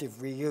adaptive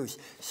reuse.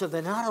 So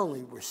they not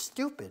only were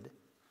stupid,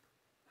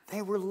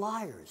 they were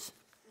liars.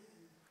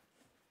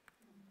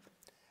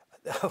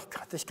 Oh,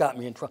 God, this got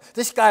me in trouble.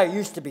 This guy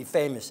used to be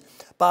famous,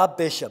 Bob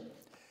Bishop,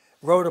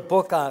 wrote a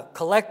book on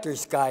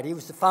Collector's Guide. He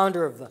was the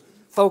founder of the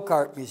Folk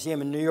Art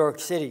Museum in New York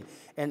City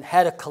and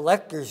had a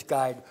collector's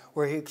guide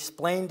where he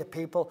explained to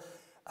people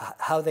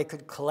how they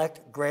could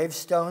collect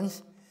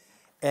gravestones.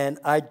 And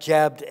I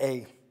jabbed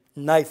a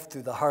knife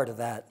through the heart of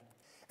that.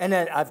 And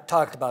then I've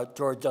talked about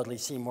George Dudley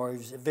Seymour. He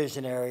was a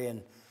visionary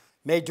and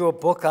may do a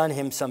book on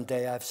him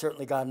someday. I've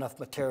certainly got enough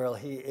material.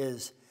 He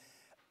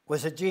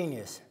was a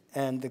genius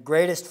and the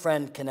greatest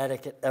friend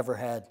Connecticut ever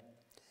had.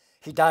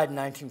 He died in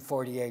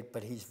 1948,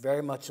 but he's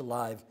very much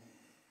alive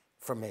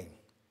for me.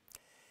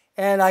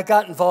 And I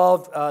got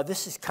involved.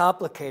 This is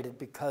complicated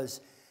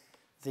because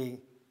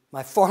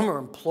my former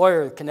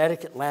employer,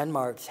 Connecticut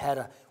Landmarks,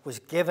 was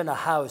given a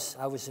house.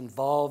 I was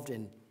involved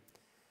in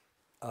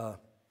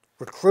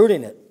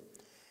recruiting it.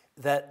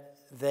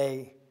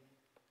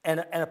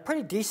 And a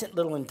pretty decent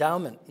little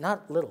endowment,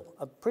 not little,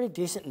 a pretty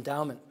decent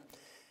endowment.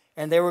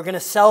 And they were going to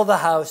sell the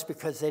house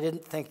because they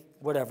didn't think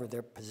whatever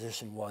their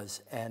position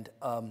was. And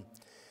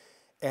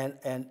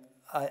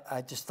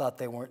I just thought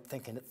they weren't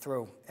thinking it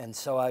through. And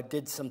so I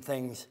did some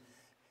things.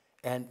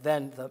 And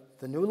then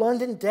the New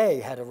London Day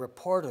had a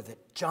reporter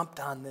that jumped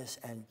on this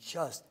and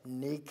just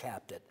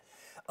kneecapped it,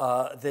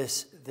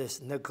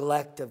 this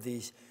neglect of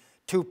these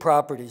two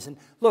properties. And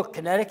look,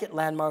 Connecticut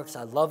Landmarks,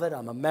 I love it.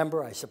 I'm a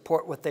member. I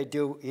support what they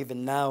do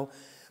even now.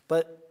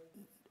 But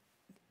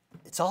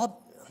it's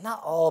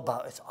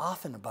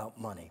often about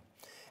money.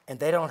 And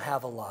they don't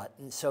have a lot.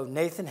 And so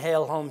Nathan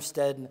Hale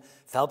Homestead and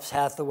Phelps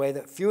Hathaway,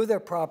 a few of their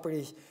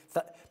properties,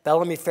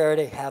 Bellamy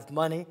Faraday, have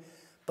money,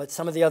 but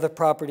some of the other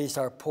properties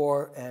are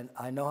poor, and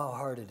I know how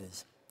hard it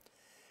is.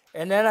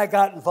 And then I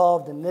got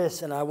involved in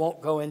this, and I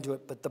won't go into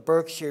it, but the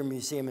Berkshire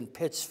Museum in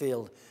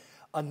Pittsfield,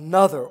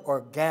 another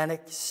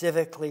organic,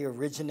 civically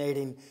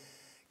originating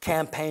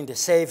campaign to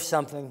save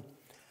something.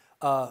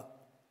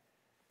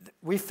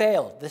 We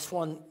failed. This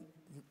one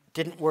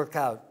didn't work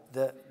out.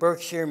 The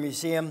Berkshire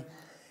Museum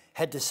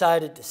had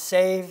decided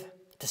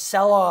to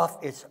sell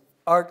off its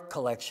art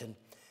collection,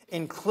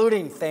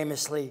 including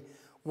famously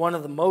one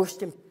of the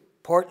most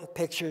important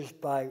pictures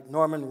by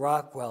Norman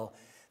Rockwell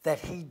that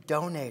he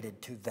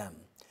donated to them.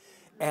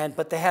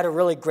 But they had a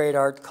really great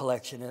art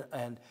collection,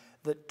 and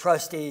the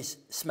trustees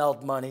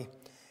smelled money,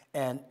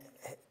 and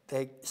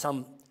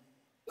some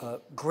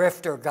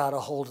grifter got a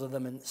hold of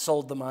them and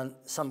sold them on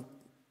some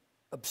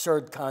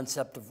absurd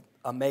concept of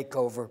a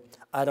makeover.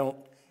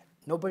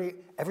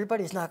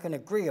 Everybody's not going to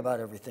agree about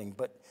everything,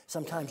 but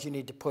sometimes you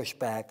need to push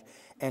back.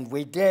 And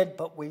we did,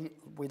 but we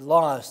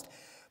lost.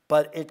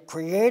 But it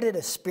created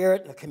a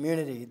spirit in the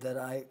community that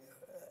I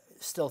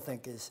still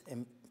think is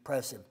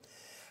impressive.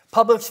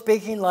 Public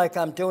speaking like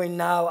I'm doing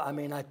now, I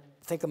mean, I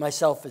think of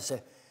myself as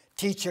a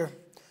teacher,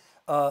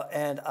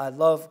 and I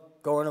love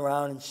going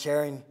around and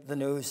sharing the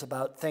news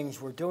about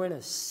things. We're doing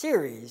a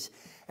series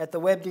at the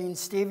Webb Dean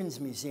Stevens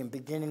Museum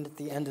beginning at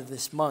the end of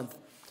this month.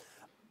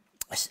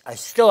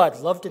 I'd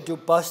love to do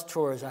bus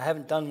tours. I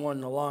haven't done one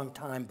in a long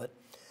time, but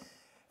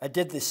I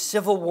did the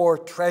Civil War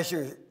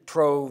Treasure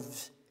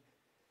Troves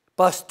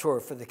bus tour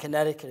for the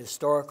Connecticut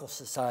Historical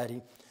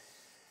Society,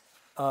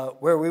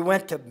 where we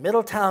went to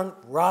Middletown,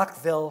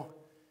 Rockville,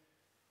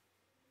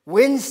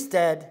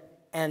 Winstead,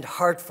 and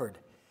Hartford.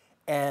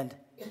 And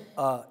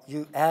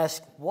you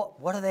ask,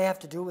 what do they have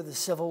to do with the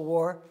Civil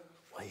War?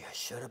 Well, you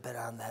should have been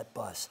on that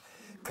bus,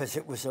 because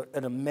it was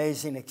an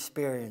amazing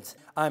experience.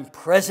 I'm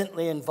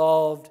presently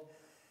involved.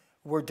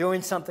 We're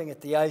doing something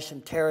at the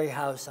Isham Terry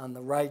House on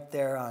the right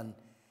there on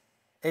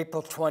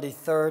April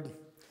 23rd.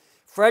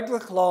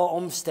 Frederick Law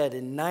Olmsted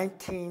in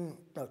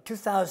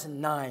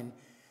 2009,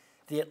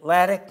 the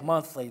Atlantic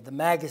Monthly, the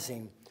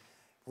magazine,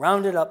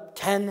 rounded up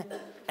 10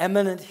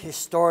 eminent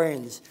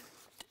historians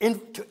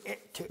to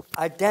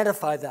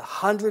identify the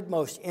 100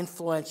 most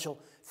influential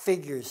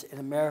figures in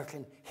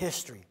American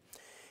history.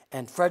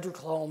 And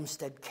Frederick Law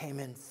Olmsted came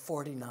in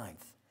 49th.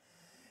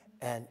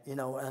 And, you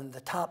know, in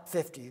the top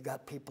 50, you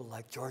got people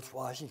like George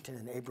Washington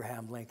and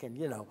Abraham Lincoln,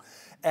 you know.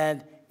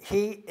 And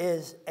he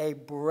is a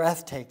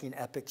breathtaking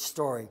epic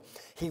story.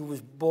 He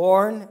was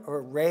born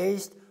or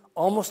raised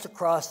almost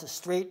across the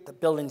street. The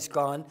building's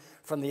gone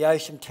from the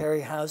Isham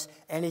Terry House,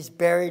 and he's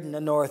buried in the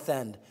North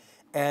End.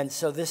 And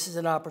so this is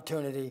an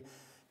opportunity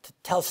to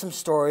tell some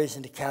stories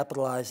and to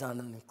capitalize on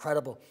an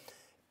incredible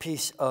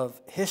piece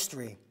of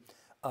history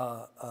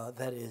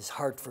that is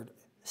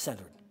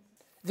Hartford-centered.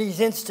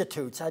 These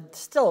institutes, I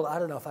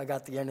don't know if I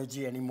got the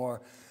energy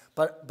anymore,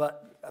 but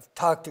I've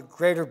talked to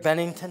Greater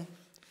Bennington,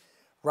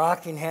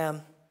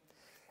 Rockingham,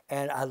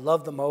 and I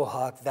love the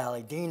Mohawk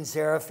Valley. Dean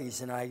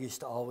Zarafis and I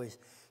used to always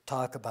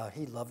talk about,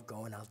 he loved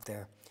going out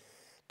there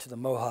to the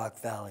Mohawk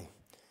Valley,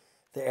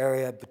 the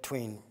area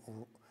between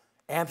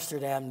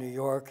Amsterdam, New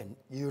York, and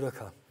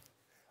Utica,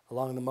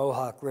 along the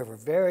Mohawk River.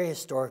 Very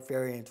historic,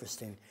 very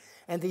interesting.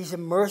 And these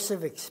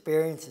immersive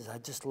experiences, I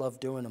just love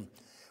doing them,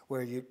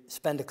 where you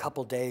spend a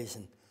couple days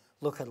and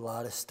look at a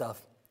lot of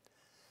stuff.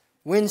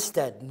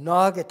 Winstead,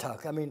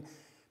 Naugatuck. I mean,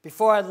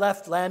 before I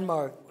left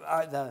Landmark,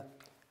 the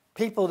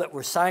people that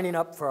were signing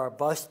up for our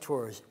bus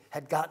tours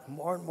had gotten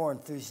more and more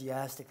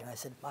enthusiastic, and I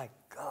said, my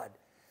God,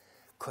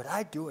 could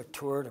I do a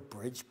tour to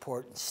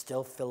Bridgeport and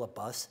still fill a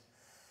bus?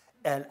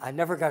 And I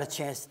never got a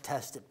chance to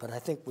test it, but I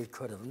think we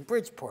could have. In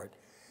Bridgeport,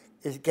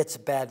 it gets a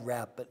bad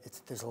rap, but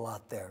there's a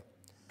lot there.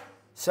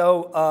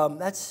 So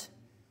that's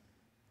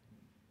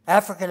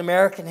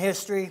African-American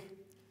history,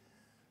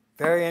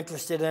 very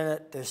interested in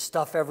it. There's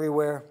stuff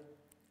everywhere.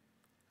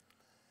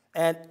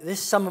 And this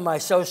is some of my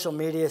social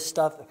media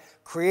stuff.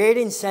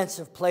 Creating Sense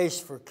of Place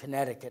for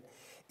Connecticut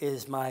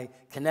is my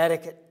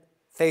Connecticut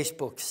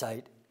Facebook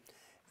site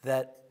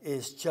that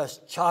is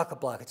just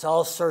chock-a-block. It's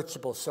all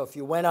searchable. So if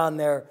you went on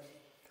there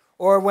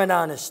or went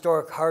on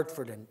Historic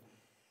Hartford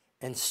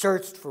and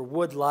searched for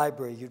Wood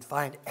Library, you'd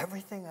find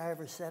everything I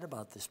ever said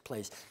about this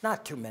place.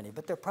 Not too many,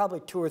 but there are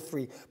probably 2 or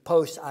 3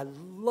 posts. I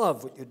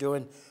love what you're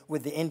doing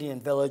with the Indian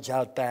Village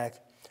out back,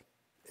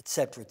 et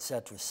cetera, et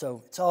cetera.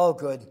 So it's all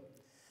good,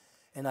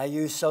 and I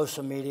use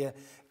social media.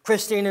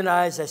 Christine and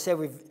I, as I said,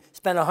 we've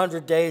spent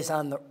 100 days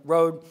on the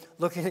road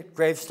looking at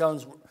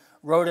gravestones,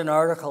 wrote an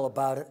article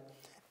about it,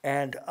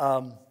 and,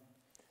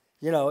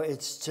 you know,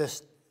 it's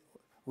just,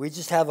 we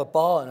just have a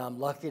ball, and I'm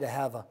lucky to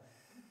have a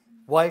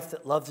wife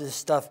that loves this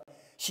stuff.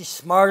 She's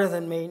smarter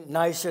than me,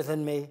 nicer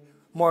than me,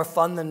 more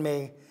fun than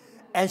me,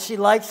 and she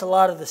likes a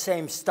lot of the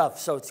same stuff,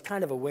 so it's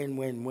kind of a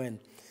win-win-win.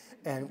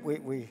 And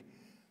we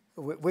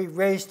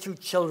raised 2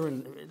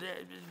 children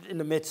in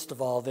the midst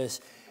of all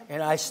this,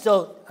 and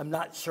I'm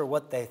not sure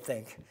what they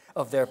think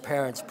of their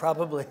parents.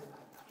 Probably,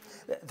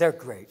 they're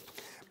great,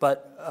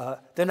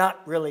 but they're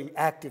not really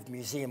active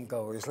museum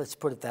goers, let's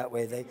put it that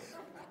way. They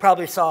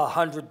probably saw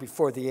 100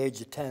 before the age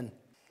of 10.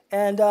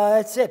 And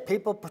that's it.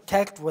 People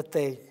protect what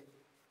they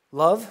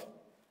love,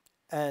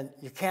 and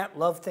you can't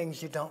love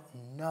things you don't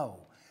know,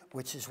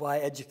 which is why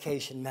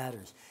education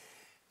matters.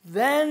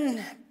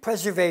 Then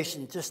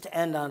preservation, just to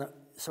end on a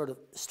sort of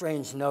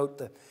strange note,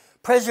 the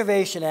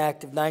Preservation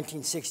Act of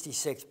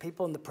 1966,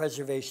 people in the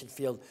preservation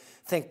field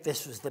think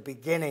this was the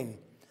beginning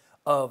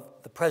of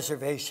the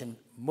preservation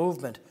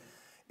movement.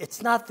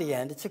 It's not the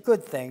end. It's a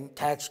good thing,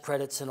 tax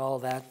credits and all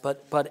that,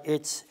 but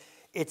it's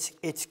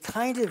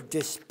kind of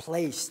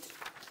displaced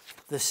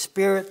the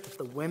spirit that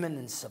the women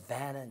in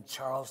Savannah and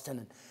Charleston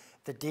and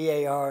the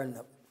DAR and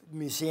the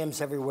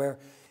museums everywhere,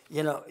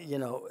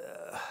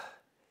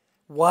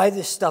 why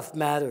this stuff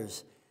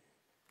matters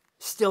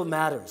still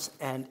matters.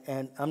 And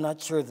I'm not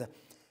sure the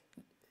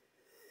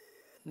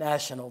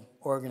national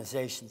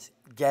organizations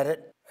get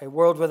it. A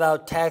world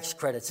without tax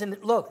credits. And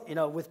look,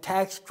 with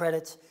tax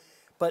credits,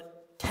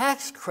 but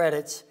tax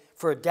credits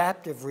for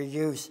adaptive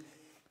reuse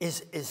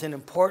is an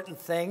important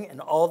thing,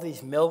 and all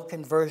these mill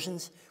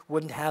conversions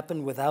wouldn't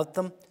happen without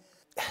them.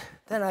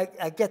 Then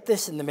I get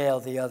this in the mail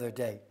the other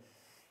day.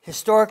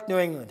 Historic New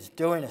England is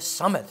doing a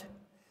summit,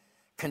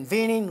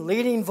 convening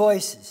leading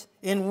voices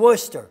in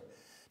Worcester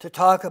to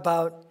talk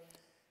about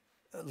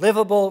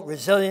livable,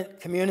 resilient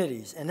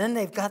communities. And then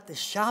they've got this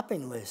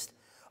shopping list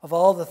of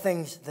all the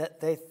things that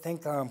they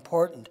think are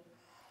important.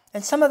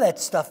 And some of that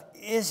stuff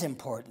is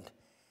important,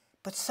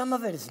 but some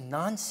of it is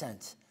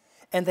nonsense.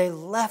 And they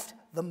left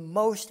the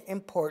most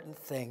important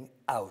thing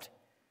out,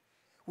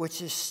 which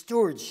is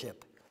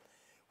stewardship,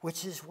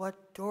 which is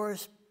what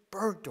Doris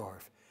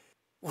Bergdorf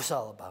was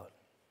all about.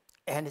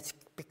 And it's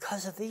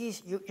because of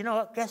these,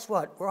 guess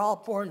what? We're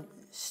all born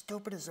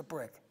stupid as a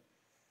brick.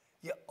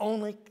 You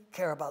only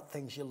care about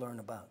things you learn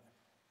about.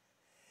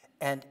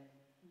 And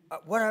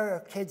what are our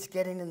kids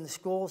getting in the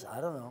schools?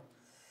 I don't know.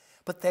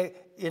 But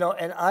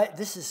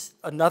this is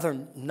another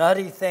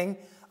nutty thing.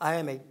 I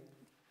am a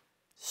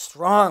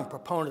strong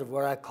proponent of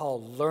what I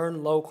call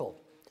learn local.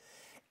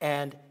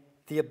 And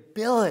the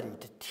ability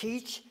to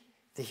teach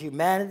the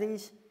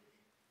humanities,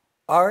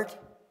 art,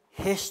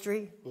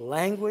 history,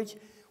 language,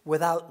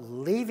 without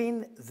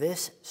leaving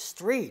this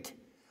street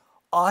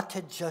ought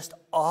to just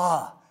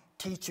awe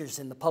teachers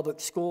in the public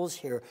schools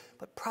here,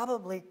 but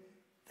probably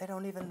they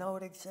don't even know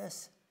it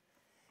exists.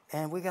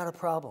 And we got a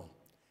problem.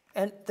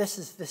 And this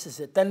is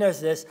it. Then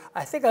there's this.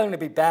 I think I'm going to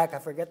be back. I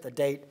forget the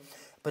date.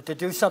 But to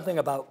do something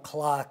about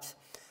clocks,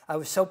 I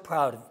was so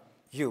proud of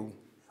you,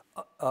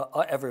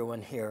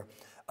 everyone here.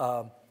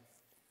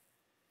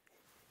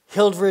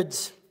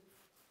 Hildred's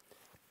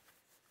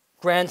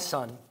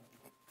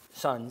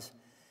sons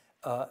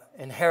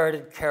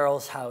inherited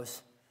Carol's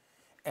house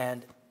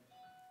and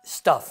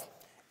stuff,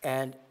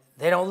 and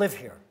they don't live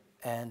here.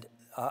 And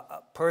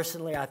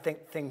personally, I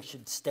think things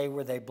should stay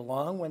where they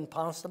belong when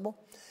possible.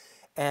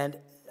 And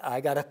I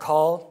got a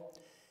call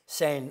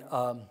saying,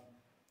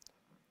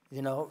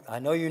 you know, I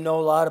know you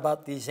know a lot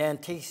about these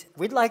antiques.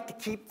 We'd like to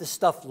keep the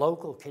stuff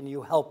local. Can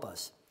you help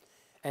us?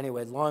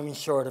 Anyway, long and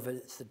short of it,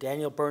 it's the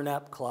Daniel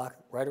Burnap clock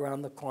right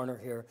around the corner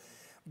here.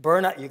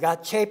 Burnap, you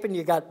got Chapin,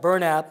 you got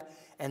Burnap,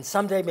 and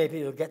someday maybe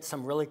you'll get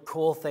some really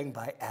cool thing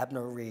by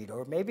Abner Reed,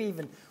 or maybe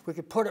even we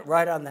could put it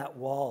right on that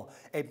wall,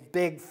 a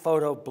big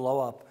photo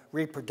blow-up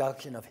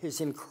reproduction of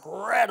his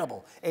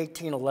incredible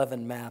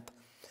 1811 map.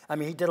 I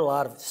mean, he did a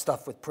lot of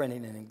stuff with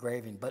printing and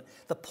engraving, but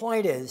the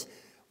point is,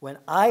 when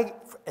I,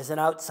 as an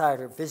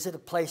outsider, visit a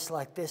place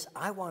like this,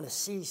 I want to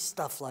see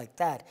stuff like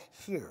that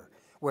here,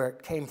 where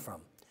it came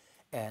from.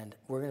 And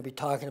we're going to be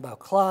talking about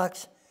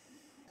clocks.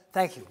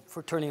 Thank you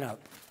for turning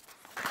out.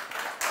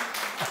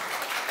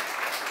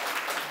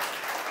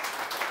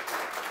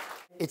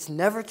 It's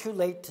never too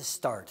late to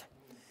start.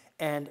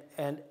 And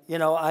you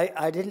know,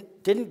 I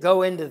didn't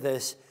go into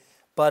this,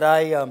 but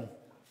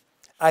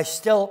I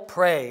still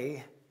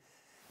pray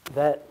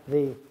that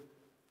the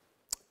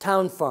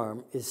town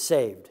farm is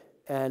saved.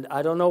 And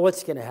I don't know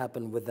what's going to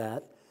happen with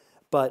that,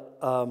 but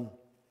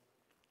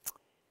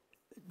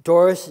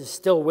Doris is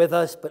still with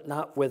us, but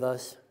not with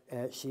us.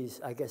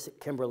 She's, I guess, at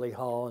Kimberly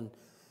Hall,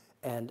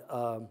 and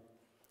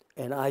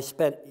I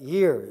spent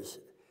years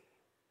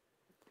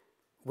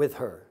with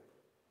her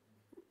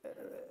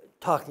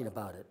talking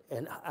about it.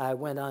 And I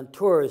went on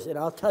tours, and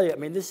I'll tell you, I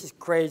mean, this is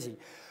crazy,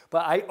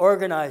 but I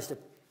organized a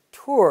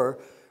tour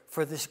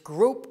for this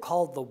group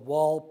called the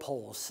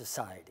Walpole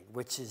Society,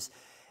 which is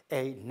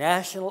a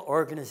national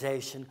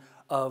organization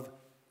of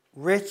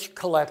rich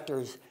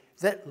collectors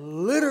that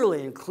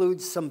literally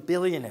includes some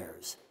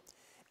billionaires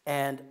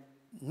and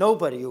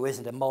nobody who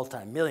isn't a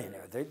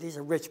multimillionaire. These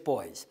are rich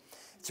boys.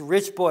 It's a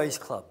rich boys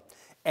club.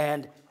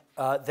 And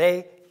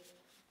they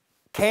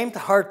came to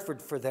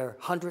Hartford for their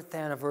 100th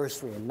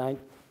anniversary in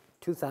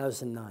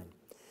 2009.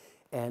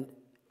 And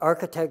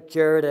architect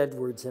Jared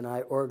Edwards and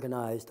I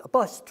organized a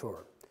bus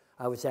tour.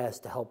 I was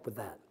asked to help with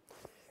that.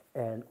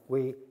 And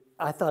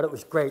I thought it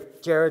was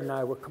great. Jared and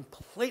I were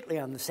completely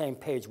on the same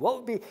page. What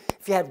would be,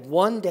 if you had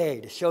one day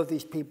to show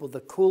these people the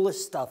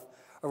coolest stuff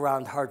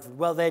around Hartford?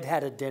 Well, they'd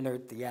had a dinner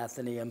at the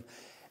Athenaeum,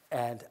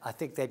 and I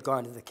think they'd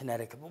gone to the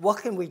Connecticut. But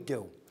what can we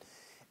do?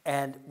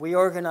 And we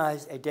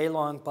organized a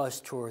day-long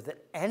bus tour that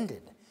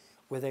ended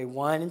with a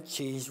wine and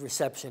cheese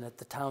reception at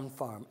the town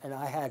farm. And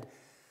I had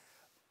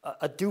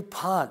a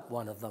DuPont,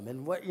 one of them.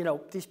 And what, you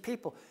know, these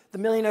people, the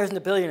millionaires and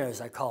the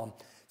billionaires, I call them,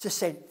 just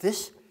say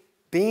this.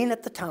 Being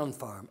at the town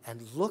farm and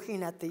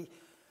looking at the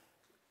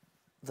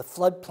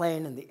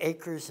floodplain and the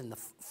acres and the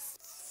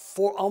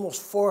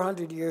almost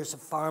 400 years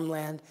of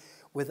farmland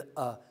with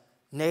a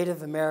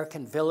Native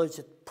American village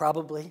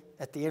probably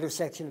at the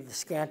intersection of the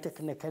Scantic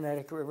and the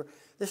Connecticut River,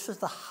 this was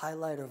the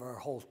highlight of our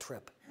whole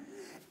trip.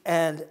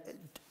 And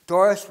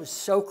Doris was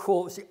so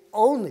cool. It was the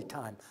only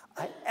time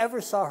I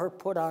ever saw her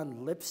put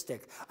on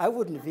lipstick. I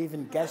wouldn't have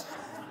even guessed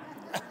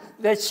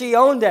that she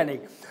owned any,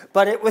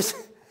 but it was...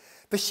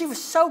 But she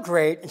was so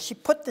great, and she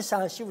put this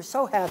on. She was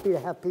so happy to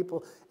have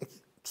people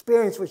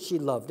experience what she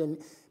loved. And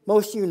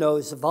most of you know,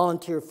 as a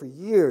volunteer for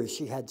years,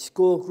 she had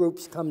school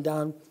groups come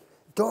down.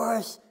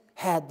 Doris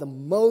had the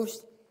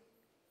most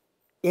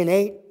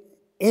innate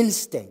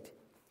instinct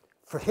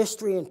for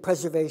history and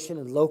preservation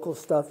and local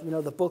stuff. You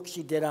know, the book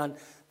she did on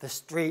the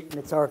street and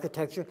its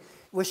architecture.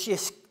 Was she a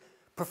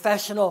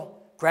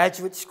professional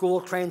graduate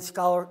school trained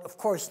scholar? Of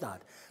course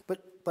not.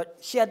 But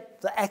she had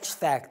the X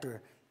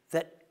factor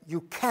that you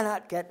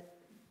cannot get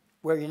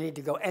where you need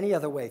to go any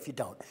other way if you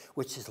don't,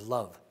 which is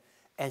love.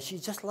 And she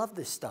just loved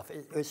this stuff.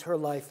 It was her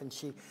life, and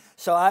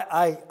so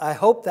I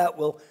hope that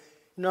will,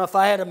 you know, if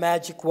I had a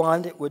magic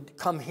wand, it would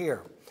come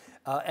here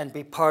and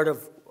be part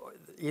of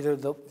either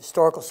the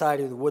Historical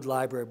Society or the Wood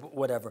Library,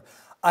 whatever.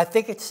 I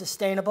think it's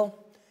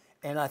sustainable,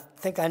 and I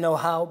think I know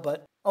how,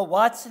 but, oh,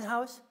 Watson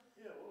House?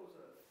 Yeah, what was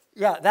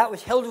that? Yeah, that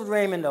was, Hildred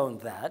Raymond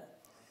owned that,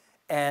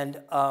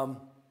 and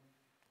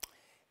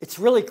it's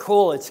really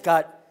cool. It's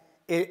got,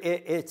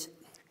 it's,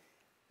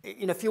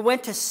 you know, if you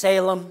went to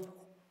Salem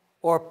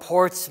or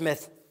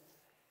Portsmouth,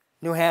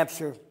 New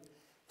Hampshire,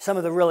 some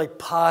of the really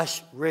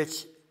posh,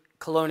 rich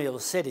colonial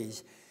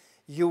cities,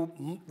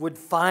 you would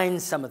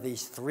find some of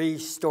these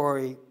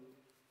three-story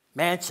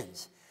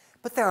mansions.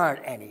 But there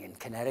aren't any in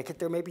Connecticut.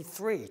 There may be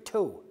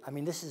two. I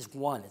mean, this is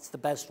one. It's the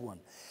best one.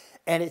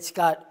 And it's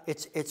got,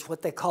 it's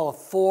what they call a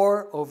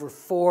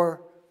 4-over-4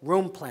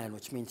 room plan,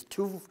 which means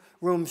 2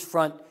 rooms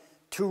front,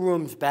 2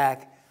 rooms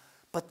back.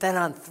 but then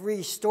on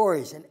 3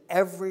 stories, and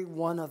every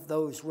one of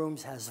those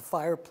rooms has a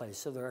fireplace.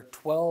 So there are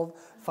 12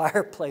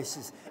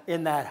 fireplaces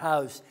in that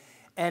house.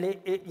 And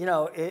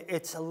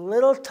it's a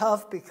little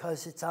tough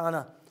because it's on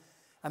a,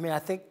 I mean, I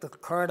think the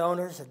current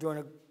owners are doing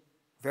a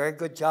very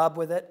good job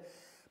with it.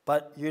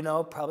 But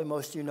probably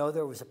most of you know,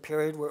 there was a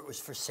period where it was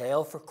for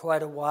sale for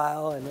quite a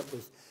while. And it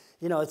was,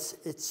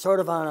 it's sort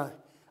of on a,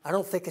 I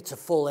don't think it's a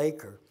full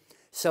acre.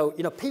 So,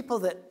 people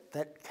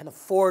that can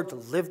afford to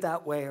live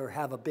that way or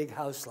have a big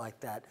house like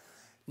that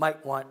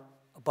might want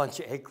a bunch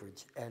of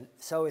acreage. And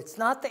so it's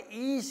not the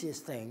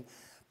easiest thing,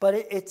 but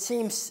it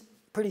seems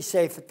pretty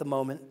safe at the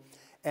moment.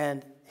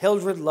 And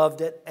Hildred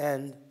loved it,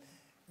 and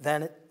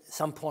then at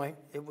some point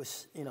it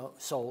was,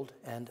 sold.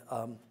 And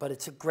but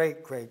it's a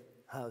great, great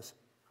house.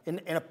 In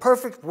a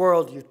perfect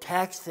world, you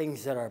tax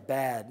things that are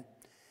bad,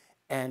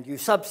 and you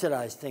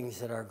subsidize things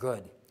that are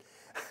good.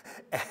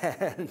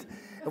 And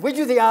we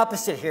do the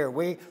opposite here.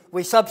 We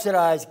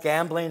subsidize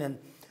gambling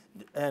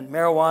and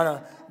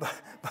marijuana,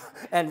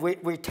 and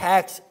we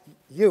tax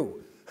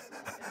you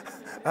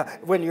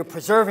when you're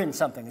preserving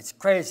something. It's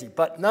crazy,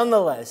 but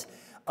nonetheless,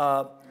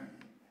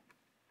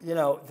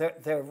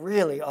 there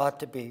really ought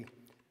to be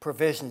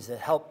provisions that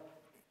help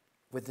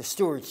with the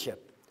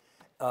stewardship,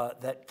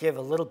 that give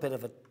a little bit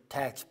of a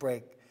tax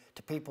break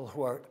to people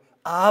who are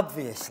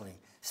obviously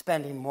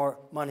spending more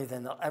money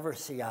than they'll ever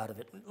see out of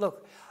it.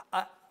 Look,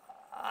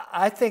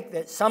 I think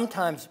that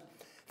sometimes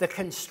the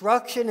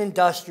construction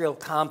industrial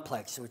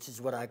complex, which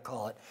is what I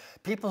call it,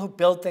 people who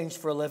build things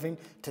for a living,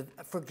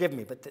 forgive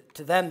me, but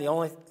to them the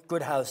only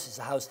good house is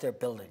the house they're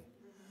building.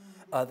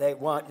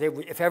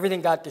 If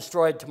everything got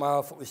destroyed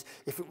tomorrow,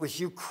 if it was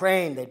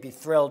Ukraine, they'd be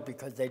thrilled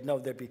because they'd know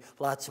there'd be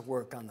lots of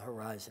work on the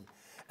horizon.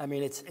 I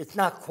mean, it's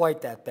not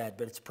quite that bad,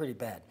 but it's pretty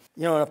bad.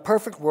 In a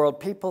perfect world,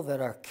 people that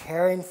are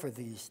caring for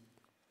these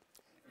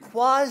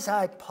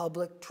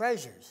quasi-public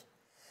treasures,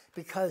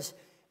 because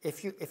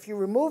if you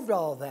removed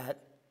all that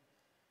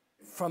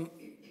from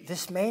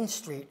this main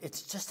street,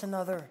 it's just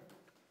another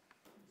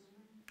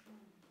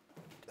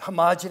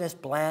homogeneous,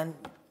 bland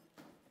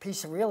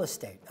piece of real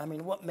estate. I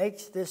mean, what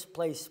makes this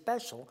place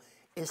special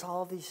is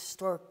all these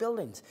historic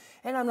buildings.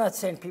 And I'm not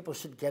saying people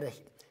should get a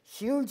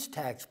huge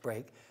tax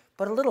break,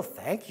 but a little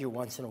thank you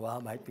once in a while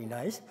might be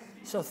nice.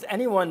 So if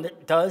anyone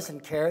that does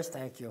and cares,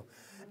 thank you.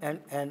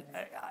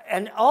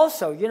 And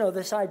also,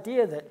 this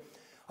idea that,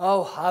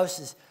 old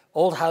houses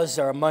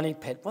are a money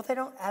pit. Well, they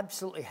don't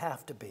absolutely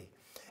have to be.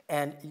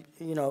 And,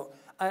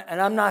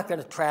 and I'm not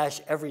going to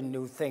trash every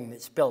new thing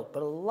that's built,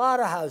 but a lot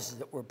of houses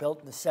that were built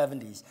in the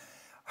 70s,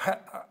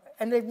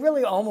 and they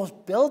really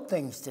almost build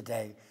things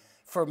today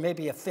for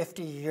maybe a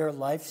 50-year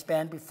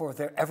lifespan before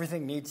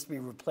everything needs to be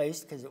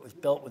replaced because it was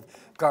built with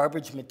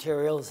garbage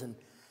materials and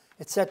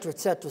et cetera, et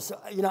cetera. So,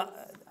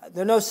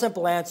 there are no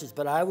simple answers,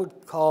 but I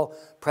would call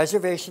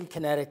Preservation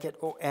Connecticut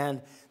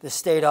and the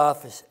state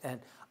office, and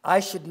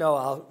I should know,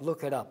 I'll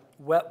look it up,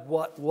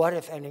 what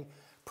if any,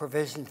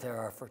 provisions there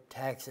are for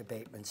tax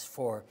abatements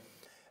for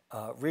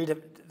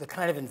the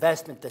kind of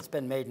investment that's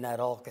been made in that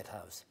Alcott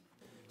house.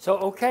 So,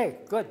 okay,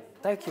 good,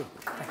 thank you.